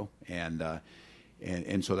Mankato,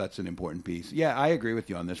 and so that's an important piece. Yeah, I agree with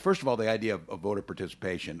you on this. First of all, the idea of voter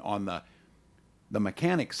participation on the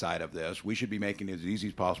mechanic side of this, we should be making it as easy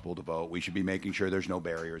as possible to vote. We should be making sure there's no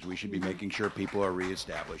barriers. We should be making sure people are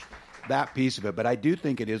reestablished. That piece of it. But I do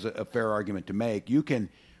think it is a fair argument to make.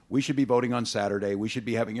 We should be voting on Saturday. We should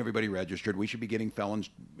be having everybody registered. We should be getting felons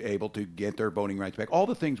able to get their voting rights back. All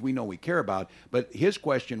the things we know we care about. But his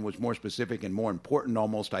question was more specific and more important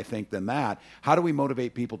almost, I think, than that. How do we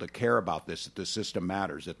motivate people to care about this, that the system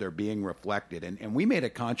matters, that they're being reflected? And we made a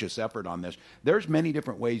conscious effort on this. There's many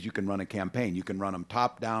different ways you can run a campaign. You can run them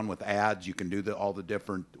top-down with ads. You can do all the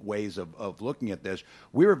different ways of looking at this.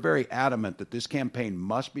 We were very adamant that this campaign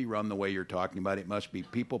must be run the way you're talking about. It must be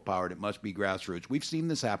people-powered. It must be grassroots. We've seen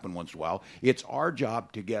this happen once in a while. It's our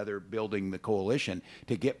job together building the coalition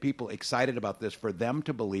to get people excited about this, for them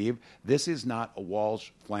to believe this is not a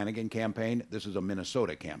Walz-Flanagan campaign. This is a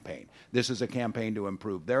Minnesota campaign. This is a campaign to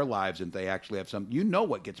improve their lives, and they actually have some. You know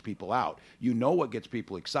what gets people out. You know what gets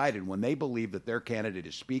people excited when they believe that their candidate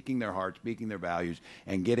is speaking their heart, speaking their values,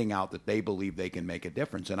 and getting out that they believe they can make a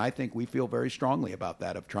difference. And I think we feel very strongly about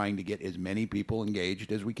that, of trying to get as many people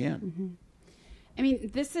engaged as we can. Mm-hmm. I mean,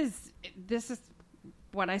 this is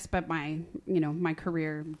what I spent my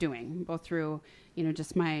career doing, both through,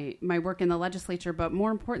 just my work in the legislature, but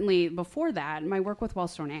more importantly, before that, my work with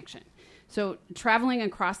Wellstone Action. So traveling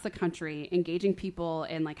across the country, engaging people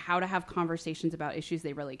in how to have conversations about issues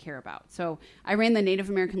they really care about. So I ran the Native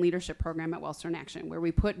American Leadership Program at Wellstone Action, where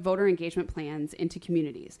we put voter engagement plans into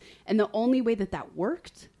communities. And the only way that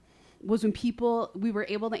worked was when we were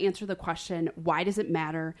able to answer the question, why does it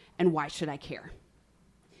matter and why should I care?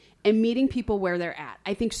 And meeting people where they're at.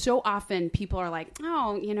 I think so often people are like,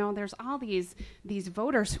 there's all these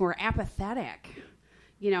voters who are apathetic.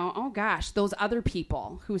 Oh gosh, those other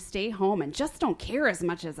people who stay home and just don't care as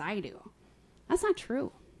much as I do. That's not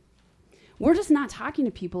true. We're just not talking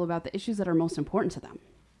to people about the issues that are most important to them.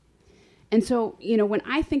 And so, when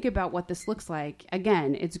I think about what this looks like,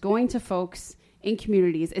 again, it's going to folks in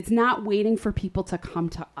communities. It's not waiting for people to come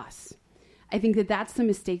to us. I think that's the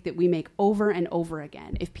mistake that we make over and over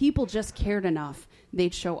again. If people just cared enough,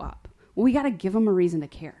 they'd show up. Well, we got to give them a reason to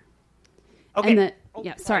care. Okay.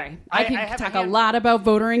 Sorry. I could talk a lot about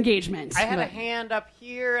voter engagement. I had a hand up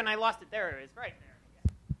here, and I lost it. There it is, right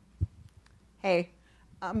there. Hey,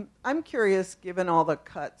 I'm curious, given all the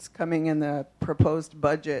cuts coming in the proposed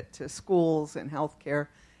budget to schools and healthcare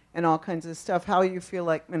and all kinds of stuff, how you feel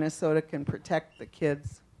like Minnesota can protect the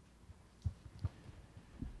kids.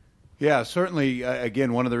 Yeah, certainly.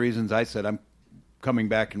 Again, one of the reasons I said I'm coming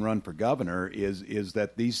back and run for governor is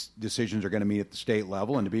that these decisions are going to meet at the state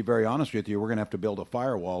level. And to be very honest with you, we're going to have to build a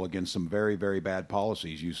firewall against some very, very bad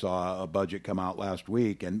policies. You saw a budget come out last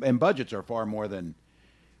week, and budgets are far more than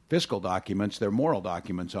fiscal documents. They're moral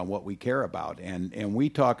documents on what we care about. And we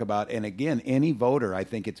talk about, and again, any voter, I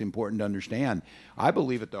think it's important to understand, I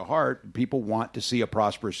believe at the heart, people want to see a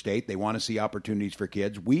prosperous state. They want to see opportunities for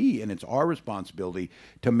kids. And it's our responsibility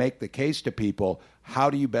to make the case to people, how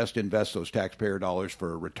do you best invest those taxpayer dollars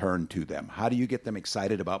for a return to them? How do you get them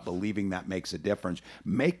excited about believing that makes a difference?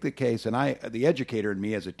 Make the case, and the educator in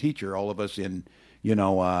me as a teacher, all of us in,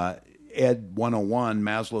 Ed 101,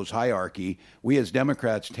 Maslow's hierarchy, we as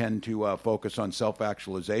Democrats tend to focus on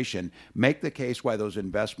self-actualization. Make the case why those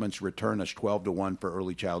investments return us 12-1 for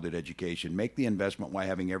early childhood education. Make the investment why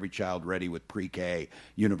having every child ready with pre-K,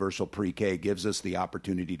 universal pre-K, gives us the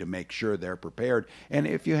opportunity to make sure they're prepared. And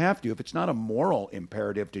if you have to, if it's not a moral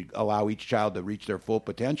imperative to allow each child to reach their full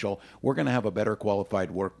potential, we're going to have a better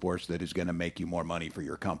qualified workforce that is going to make you more money for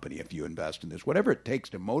your company if you invest in this. Whatever it takes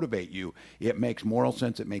to motivate you, it makes moral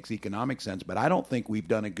sense, it makes economic economic sense, but I don't think we've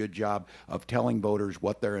done a good job of telling voters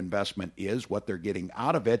what their investment is, what they're getting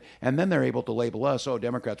out of it, and then they're able to label us, oh,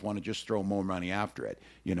 Democrats want to just throw more money after it.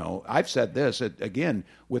 You know, I've said this, again,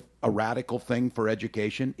 with a radical thing for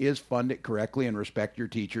education is fund it correctly and respect your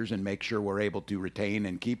teachers and make sure we're able to retain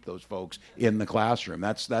and keep those folks in the classroom.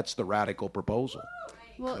 That's the radical proposal.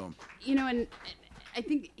 Well, you know, and I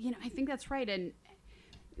think that's right. And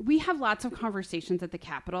we have lots of conversations at the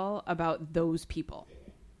Capitol about those people.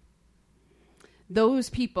 Those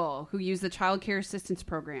people who use the Child Care Assistance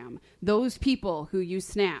Program. Those people who use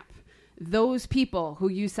SNAP. Those people who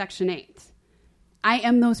use Section 8. I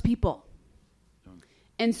am those people.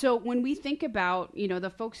 And so when we think about, you know, the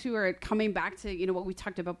folks who are coming back to, you know, what we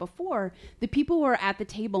talked about before, the people who are at the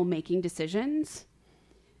table making decisions,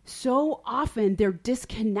 so often they're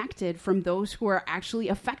disconnected from those who are actually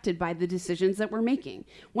affected by the decisions that we're making.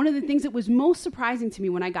 One of the things that was most surprising to me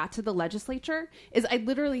when I got to the legislature is I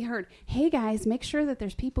literally heard, hey guys, make sure that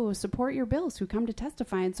there's people who support your bills who come to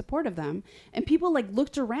testify in support of them. And people like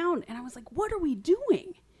looked around and I was like, what are we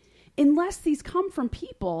doing? Unless these come from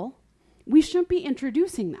people, we shouldn't be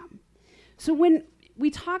introducing them. So when we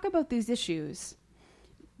talk about these issues,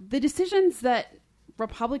 the decisions that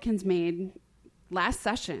Republicans made last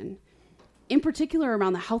session, in particular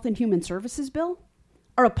around the Health and Human Services bill,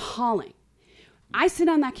 are appalling. I sit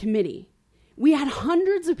on that committee. We had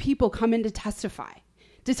hundreds of people come in to testify,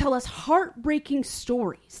 to tell us heartbreaking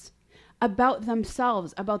stories about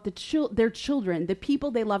themselves, about their children, the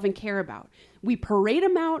people they love and care about. We parade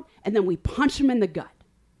them out, and then we punch them in the gut.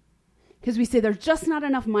 Because we say there's just not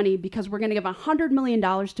enough money because we're going to give $100 million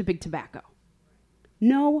to big tobacco.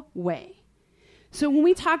 No way. So when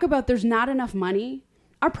we talk about there's not enough money,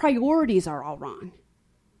 our priorities are all wrong.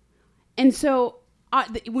 And so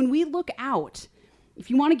when we look out, if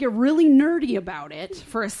you want to get really nerdy about it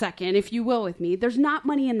for a second, if you will with me, there's not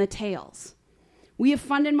money in the tails. We have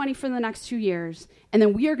funded money for the next 2 years, and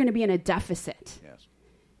then we are going to be in a deficit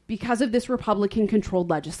because of this Republican-controlled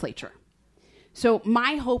legislature. So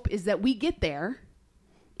my hope is that we get there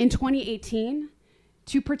in 2018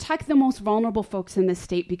 to protect the most vulnerable folks in this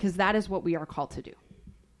state, because that is what we are called to do.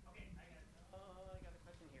 Okay, I got a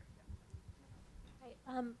question here.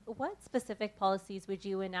 Hi, what specific policies would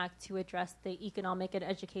you enact to address the economic and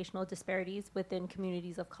educational disparities within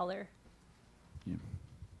communities of color? Yeah.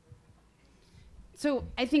 So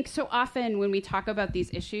I think so often when we talk about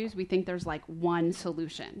these issues, we think there's like one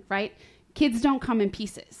solution, right? Kids don't come in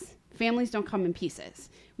pieces. Families don't come in pieces.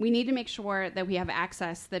 We need to make sure that we have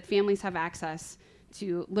access, that families have access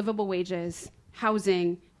to livable wages,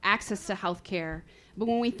 housing, access to health care. But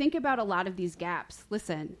when we think about a lot of these gaps,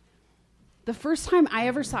 listen, the first time I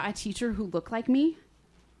ever saw a teacher who looked like me,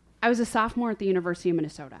 I was a sophomore at the University of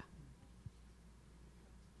Minnesota.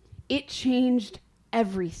 It changed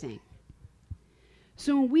everything.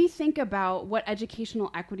 So when we think about what educational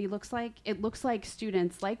equity looks like, it looks like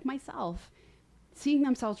students like myself seeing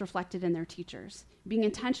themselves reflected in their teachers, being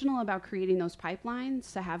intentional about creating those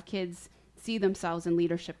pipelines to have kids see themselves in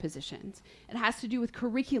leadership positions. It has to do with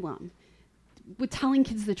curriculum, with telling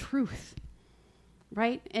kids the truth,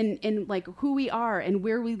 right? And like who we are and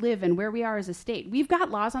where we live and where we are as a state. We've got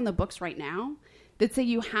laws on the books right now that say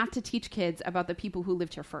you have to teach kids about the people who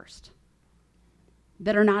lived here first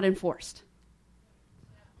that are not enforced.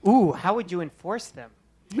 Ooh, how would you enforce them?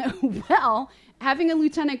 Well, having a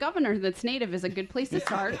lieutenant governor that's native is a good place to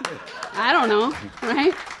start. I don't know,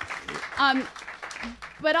 right?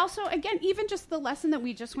 But also, again, even just the lesson that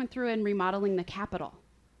we just went through in remodeling the Capitol,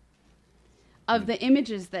 of the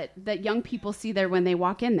images that young people see there when they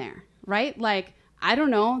walk in there, right? Like, I don't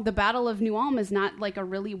know, the Battle of New Ulm is not like a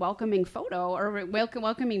really welcoming photo or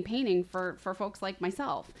welcoming painting for folks like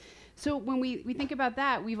myself. So when we think about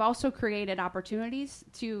that, we've also created opportunities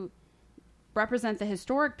to represent the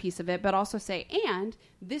historic piece of it, but also say, and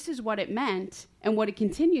this is what it meant and what it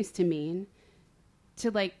continues to mean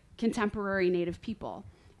to like contemporary Native people.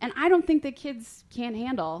 And I don't think that kids can't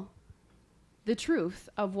handle the truth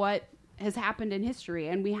of what has happened in history,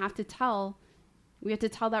 and we have to tell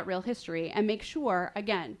that real history and make sure,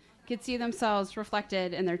 again, kids see themselves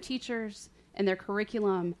reflected in their teachers and their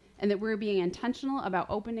curriculum, and that we're being intentional about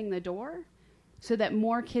opening the door so that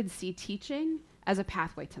more kids see teaching as a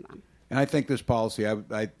pathway to them. And I think this policy,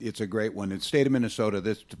 it's a great one. In the state of Minnesota,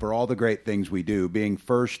 this, for all the great things we do, being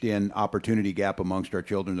first in opportunity gap amongst our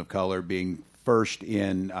children of color, being first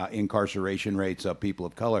in incarceration rates of people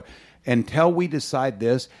of color. Until we decide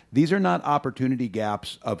this, these are not opportunity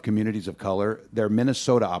gaps of communities of color. They're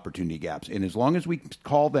Minnesota opportunity gaps. And as long as we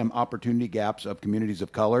call them opportunity gaps of communities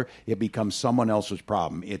of color, it becomes someone else's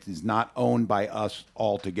problem. It is not owned by us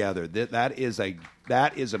altogether. That is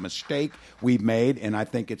a mistake we've made, and I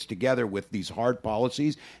think it's together with these hard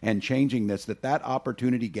policies and changing this, that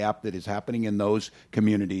opportunity gap that is happening in those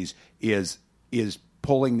communities is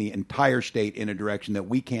pulling the entire state in a direction that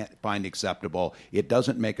we can't find acceptable. It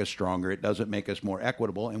doesn't make us stronger. It doesn't make us more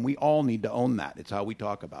equitable, and we all need to own that. It's how we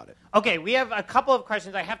talk about it. Okay, we have a couple of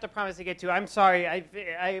questions I have to promise to get to. I'm sorry.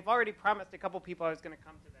 I've already promised a couple people I was going to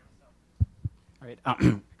come to them. So. All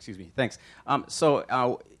right. Excuse me. Thanks.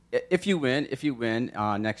 If you win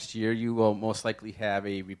next year, you will most likely have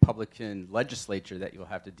a Republican legislature that you'll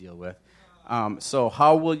have to deal with. So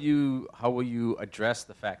how will you address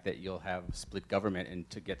the fact that you'll have split government and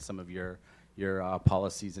to get some of your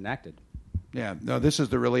policies enacted? Yeah, no, this is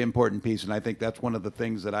the really important piece, and I think that's one of the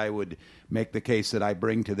things that I would make the case that I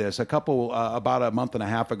bring to this. About a month and a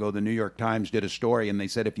half ago, the New York Times did a story, and they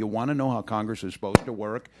said, if you want to know how Congress is supposed to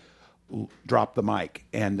work, drop the mic.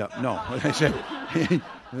 And no, I said,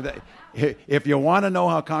 if you want to know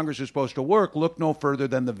how Congress is supposed to work, look no further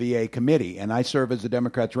than the VA committee. And I serve as the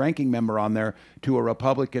Democrats' ranking member on there to a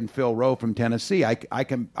Republican, Phil Rowe from Tennessee.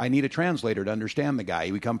 I need a translator to understand the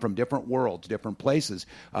guy. We come from different worlds, different places.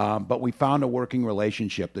 But we found a working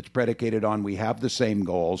relationship that's predicated on we have the same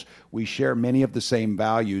goals. We share many of the same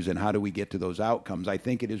values, and how do we get to those outcomes? I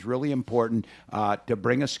think it is really important to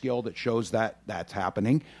bring a skill that shows that that's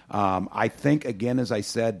happening. I think, again, as I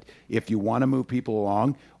said, if you want to move people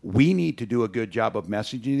along, we need to do a good job of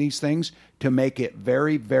messaging these things to make it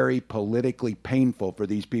very, very politically painful for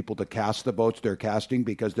these people to cast the votes they're casting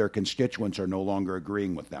because their constituents are no longer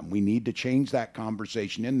agreeing with them. We need to change that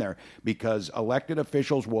conversation in there because elected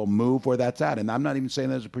officials will move where that's at. And I'm not even saying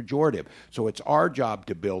that as a pejorative. So it's our job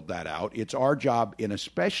to build that out. It's our job,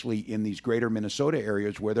 especially in these greater Minnesota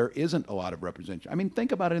areas where there isn't a lot of representation. I mean,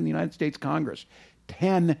 think about it in the United States Congress.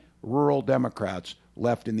 10 rural Democrats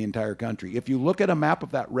left in the entire country. If you look at a map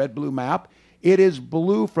of that red-blue map, it is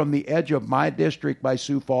blue from the edge of my district by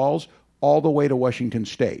Sioux Falls all the way to Washington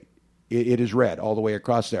State. It is red all the way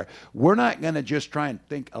across there. We're not going to just try and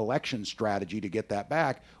think election strategy to get that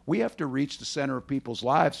back. We have to reach the center of people's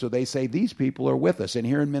lives so they say these people are with us. And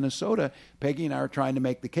here in Minnesota, Peggy and I are trying to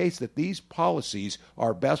make the case that these policies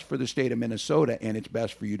are best for the state of Minnesota and it's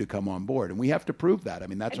best for you to come on board. And we have to prove that. I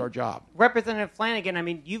mean, that's our job. Representative Flanagan, I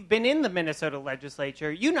mean, you've been in the Minnesota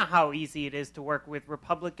legislature. You know how easy it is to work with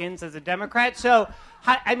Republicans as a Democrat. So,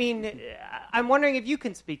 I mean, I'm wondering if you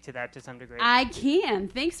can speak to that to some degree. I can.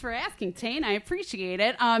 Thanks for asking, Tane. I appreciate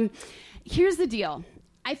it. Here's the deal.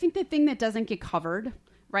 I think the thing that doesn't get covered,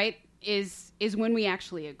 right, is when we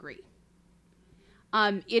actually agree.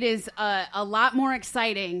 It is a lot more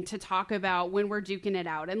exciting to talk about when we're duking it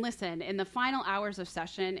out. And listen, in the final hours of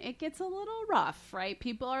session, it gets a little rough, right?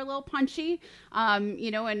 People are a little punchy,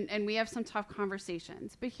 and we have some tough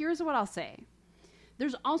conversations. But here's what I'll say.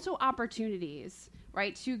 There's also opportunities,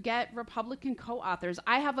 right, to get Republican co-authors.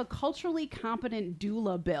 I have a culturally competent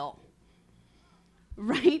doula bill,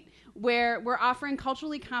 right, where we're offering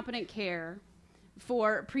culturally competent care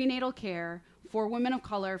for prenatal care for women of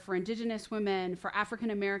color, for Indigenous women, for African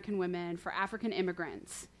American women, for African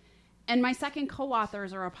immigrants. And my second co-author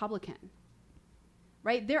is a Republican.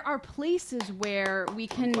 Right? There are places where we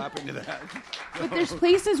can... I'm clapping to that. But there's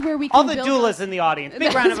places where we can all the doulas in the audience.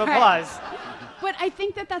 Big round of applause. Right. But I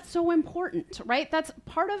think that that's so important, right? That's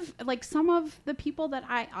part of, like, some of the people that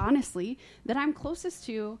I'm closest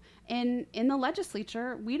to in the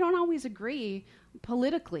legislature. We don't always agree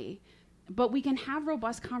politically, but we can have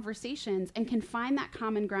robust conversations and can find that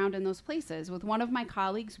common ground in those places. With one of my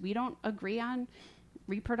colleagues, we don't agree on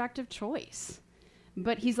reproductive choice.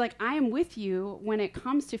 But he's like, I am with you when it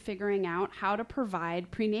comes to figuring out how to provide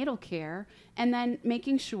prenatal care and then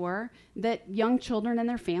making sure that young children and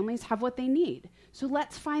their families have what they need. So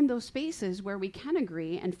let's find those spaces where we can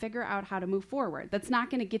agree and figure out how to move forward. That's not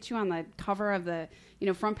going to get you on the cover of the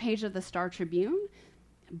front page of the Star Tribune,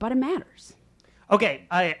 but it matters. Okay,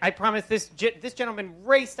 I promise this gentleman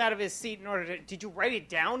raced out of his seat in order to... Did you write it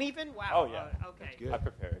down even? Wow. Oh, yeah. Okay. I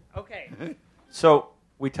prepared. Okay. So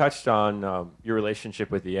we touched on your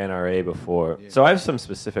relationship with the NRA before. Yeah. So I have some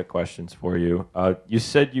specific questions for you. You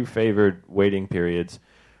said you favored waiting periods.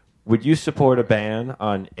 Would you support a ban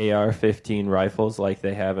on AR-15 rifles like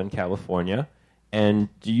they have in California? And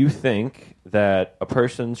do you think that a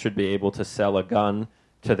person should be able to sell a gun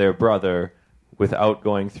to their brother without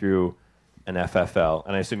going through an FFL?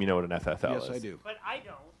 And I assume you know what an FFL is. Yes, I do. But I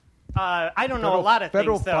don't. I don't know a lot of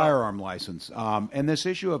federal things, though. firearm license, and this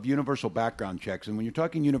issue of universal background checks. And when you're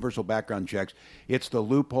talking universal background checks, it's the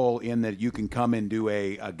loophole in that you can come and do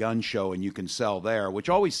a gun show and you can sell there, which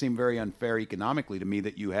always seemed very unfair economically to me,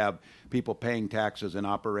 that you have people paying taxes and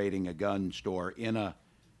operating a gun store in a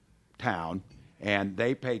town. And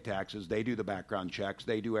they pay taxes, they do the background checks,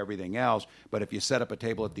 they do everything else. But if you set up a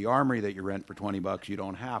table at the Armory that you rent for $20, you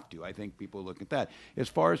don't have to. I think people look at that. As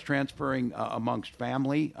far as transferring amongst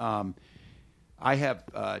family, I have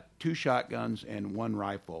 2 shotguns and 1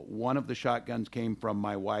 rifle. One of the shotguns came from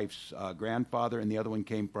my wife's grandfather, and the other one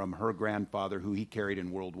came from her grandfather, who he carried in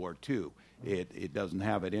World War II. It doesn't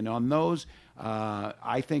have it. And on those,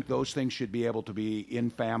 I think those things should be able to be in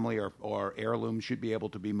family, or heirlooms should be able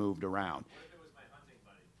to be moved around.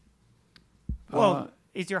 Well,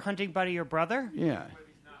 is your hunting buddy your brother? Yeah.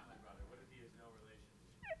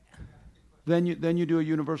 Then you do a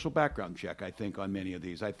universal background check, I think, on many of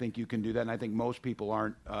these. I think you can do that, and I think most people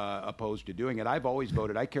aren't opposed to doing it. I've always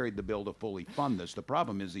voted. I carried the bill to fully fund this. The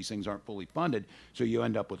problem is these things aren't fully funded, so you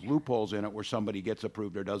end up with loopholes in it where somebody gets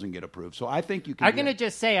approved or doesn't get approved. So I think you can. I'm going to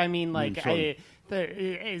just say, I mean, like, are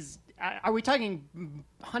we talking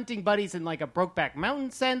hunting buddies in like a Brokeback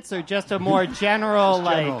Mountain sense, or just a more general,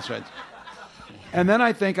 general sense? And then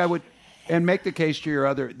I think I would, and make the case to your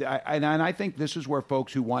other, and I think this is where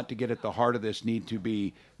folks who want to get at the heart of this need to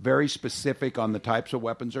be very specific on the types of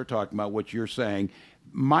weapons they're talking about, what you're saying.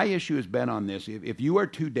 My issue has been on this. If you are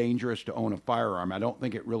too dangerous to own a firearm, I don't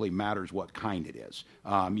think it really matters what kind it is.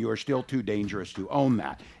 You are still too dangerous to own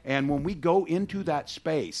that. And when we go into that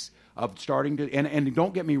space of starting to, and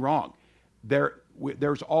don't get me wrong,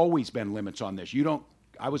 there's always been limits on this.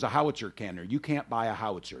 I was a howitzer canner. You can't buy a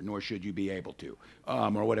howitzer, nor should you be able to,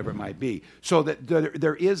 or whatever it might be. So that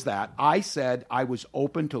there is that. I said I was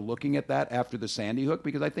open to looking at that after the Sandy Hook,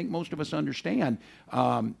 because I think most of us understand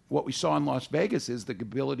what we saw in Las Vegas is the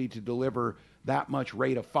ability to deliver that much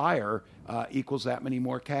rate of fire equals that many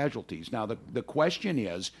more casualties. Now, the question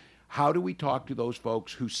is, how do we talk to those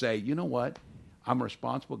folks who say, you know what? I'm a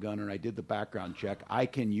responsible gunner. I did the background check. I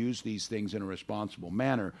can use these things in a responsible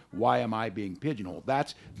manner. Why am I being pigeonholed?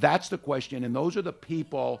 That's the question. And those are the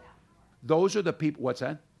people. What's that? What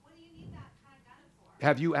do you need that kind of gun for?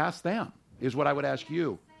 Have you asked them? Is what I would ask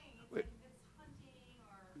you. It's hunting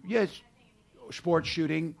or yes, sports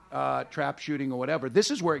shooting, trap shooting, or whatever. This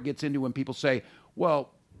is where it gets into when people say, "Well,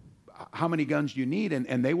 how many guns do you need?"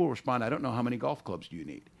 And they will respond, "I don't know. How many golf clubs do you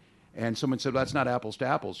need?" And someone said, well, that's not apples to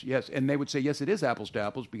apples. Yes, and they would say, yes, it is apples to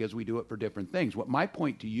apples because we do it for different things. What my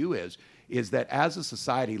point to you is that as a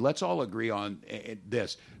society, let's all agree on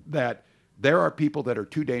this, that there are people that are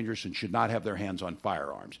too dangerous and should not have their hands on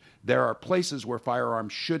firearms. There are places where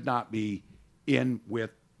firearms should not be in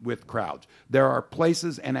with crowds. There are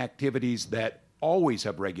places and activities that always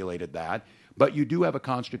have regulated that. But you do have a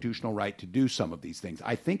constitutional right to do some of these things.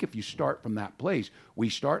 I think if you start from that place, we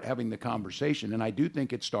start having the conversation, and I do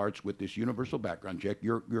think it starts with this universal background check.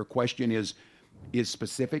 Your question is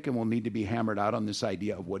specific and will need to be hammered out on this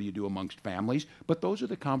idea of what do you do amongst families. But those are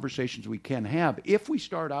the conversations we can have if we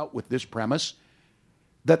start out with this premise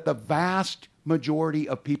that the vast majority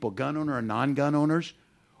of people, gun owner and non-gun owners,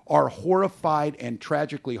 are horrified and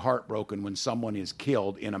tragically heartbroken when someone is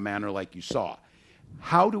killed in a manner like you saw.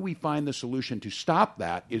 How do we find the solution to stop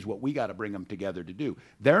that is what we got to bring them together to do.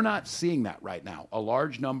 They're not seeing that right now. A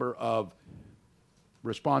large number of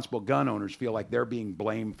responsible gun owners feel like they're being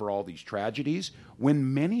blamed for all these tragedies,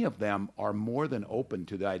 when many of them are more than open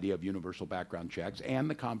to the idea of universal background checks and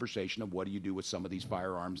the conversation of what do you do with some of these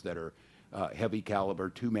firearms that are heavy caliber,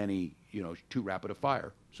 too many, too rapid a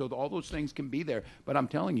fire. So all those things can be there. But I'm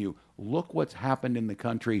telling you, look what's happened in the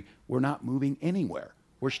country. We're not moving anywhere.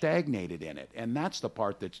 We're stagnated in it, and that's the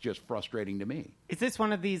part that's just frustrating to me. Is this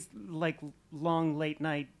one of these like long late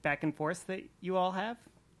night back and forths that you all have?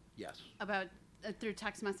 Yes. About through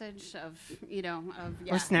text message of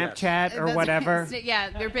or Snapchat or whatever.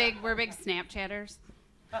 Yeah, we're big Snapchatters.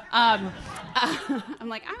 I'm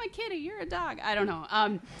like, I'm a kitty, you're a dog. I don't know.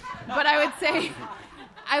 But I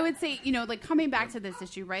would say, like coming back to this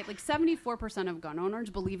issue, right? Like 74% of gun owners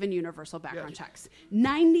believe in universal background checks.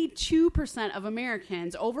 92% of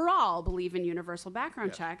Americans overall believe in universal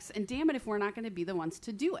background checks. And damn it, if we're not going to be the ones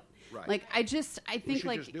to do it. Right. Like, I think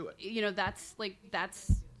like, just do it.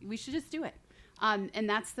 We should just do it. And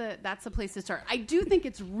that's the place to start. I do think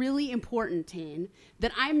it's really important, Tane,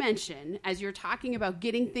 that I mention, as you're talking about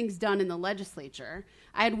getting things done in the legislature,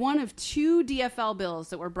 I had one of 2 DFL bills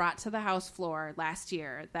that were brought to the House floor last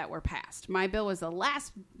year that were passed. My bill was the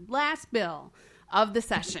last bill of the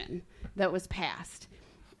session that was passed.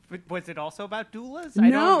 Was it also about doulas? I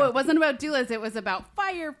don't No, know. it wasn't about doulas. It was about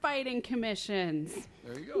firefighting commissions.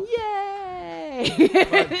 There you go.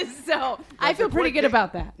 Yay! So I feel pretty good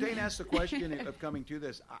about that. Dane asked the question of coming to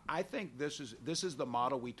this. I think this is the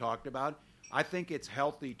model we talked about. I think it's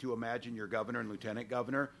healthy to imagine your governor and lieutenant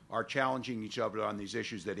governor are challenging each other on these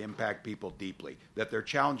issues that impact people deeply, that they're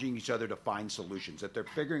challenging each other to find solutions, that they're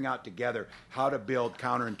figuring out together how to build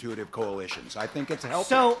counterintuitive coalitions. I think it's healthy.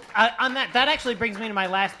 So on that actually brings me to my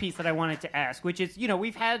last piece that I wanted to ask, which is,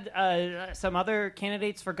 we've had some other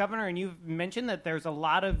candidates for governor, and you've mentioned that there's a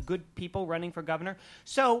lot of good people running for governor.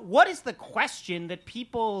 So what is the question that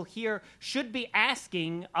people here should be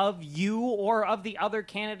asking of you or of the other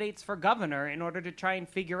candidates for governor in order to try and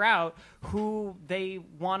figure out who they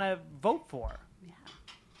want to vote for? Yeah.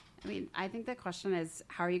 I mean, I think the question is,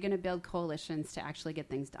 how are you going to build coalitions to actually get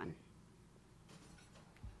things done?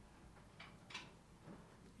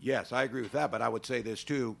 Yes, I agree with that, but I would say this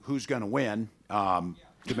too: who's going to win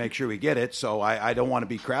to make sure we get it? So I don't want to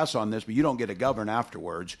be crass on this, but you don't get to govern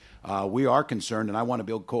afterwards. We are concerned, and I want to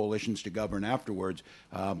build coalitions to govern afterwards.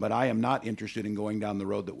 But I am not interested in going down the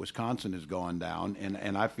road that Wisconsin has gone down,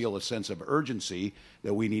 and I feel a sense of urgency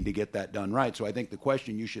that we need to get that done right. So I think the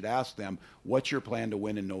question you should ask them: what's your plan to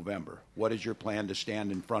win in November? What is your plan to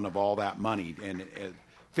stand in front of all that money and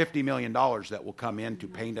 $50 million that will come in to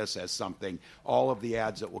paint us as something, all of the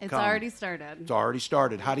ads that will come. It's already started. It's already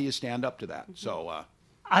started. How do you stand up to that? So,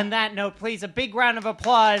 on that note, please, a big round of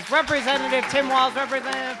applause. Representative Tim Walz,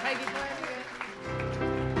 Representative Peggy Flanagan.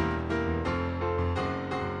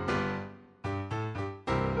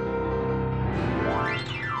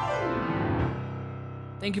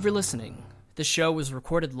 Thank you for listening. This show was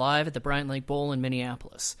recorded live at the Bryant Lake Bowl in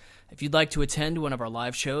Minneapolis. If you'd like to attend one of our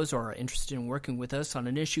live shows or are interested in working with us on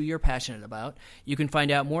an issue you're passionate about, you can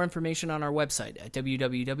find out more information on our website at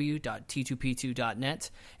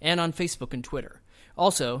www.t2p2.net and on Facebook and Twitter.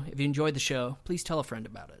 Also, if you enjoyed the show, please tell a friend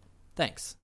about it. Thanks.